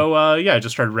 and so I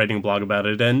just started writing a blog about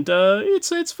it, and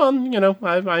it's fun.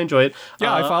 I enjoy it.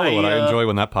 Yeah, I follow it. I enjoy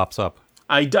when that pops up.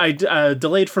 I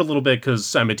delayed for a little bit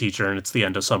because I'm a teacher and it's the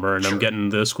end of summer and I'm getting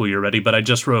the school year ready. But I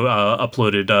just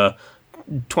uploaded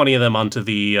 20 of them onto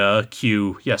the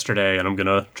queue yesterday, and I'm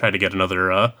gonna try to get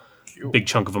another big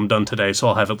chunk of them done today. So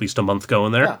I'll have at least a month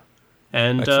going there. Yeah.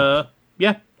 And Excellent.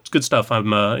 it's good stuff.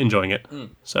 I'm enjoying it.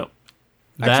 So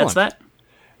that's Excellent. that.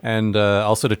 And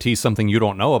also to tease something you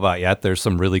don't know about yet, there's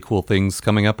some really cool things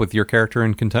coming up with your character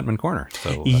in Contentment Corner.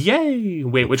 So Yay!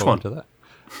 Wait, which one? forward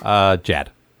to that.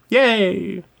 Jad.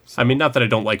 Yay! I mean, not that I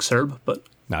don't like Serb, but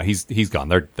No, he's gone.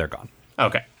 They're gone.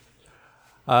 okay.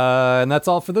 And that's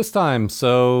all for this time.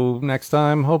 So next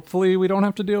time, hopefully, we don't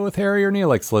have to deal with Harry or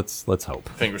Neelix. Let's hope.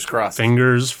 Fingers crossed.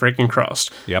 Fingers freaking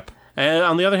crossed. Yep. And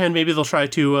on the other hand, maybe they'll try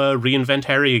to reinvent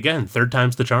Harry again. 3rd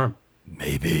time's the charm.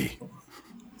 Maybe.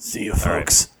 See you,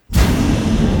 folks.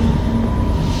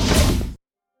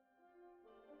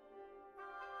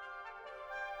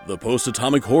 The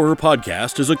Post-Atomic Horror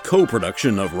Podcast is a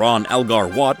co-production of Ron Algar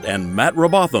Watt and Matt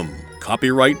Robotham.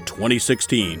 Copyright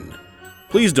 2016.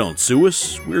 Please don't sue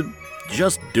us. We're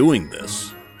just doing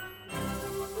this.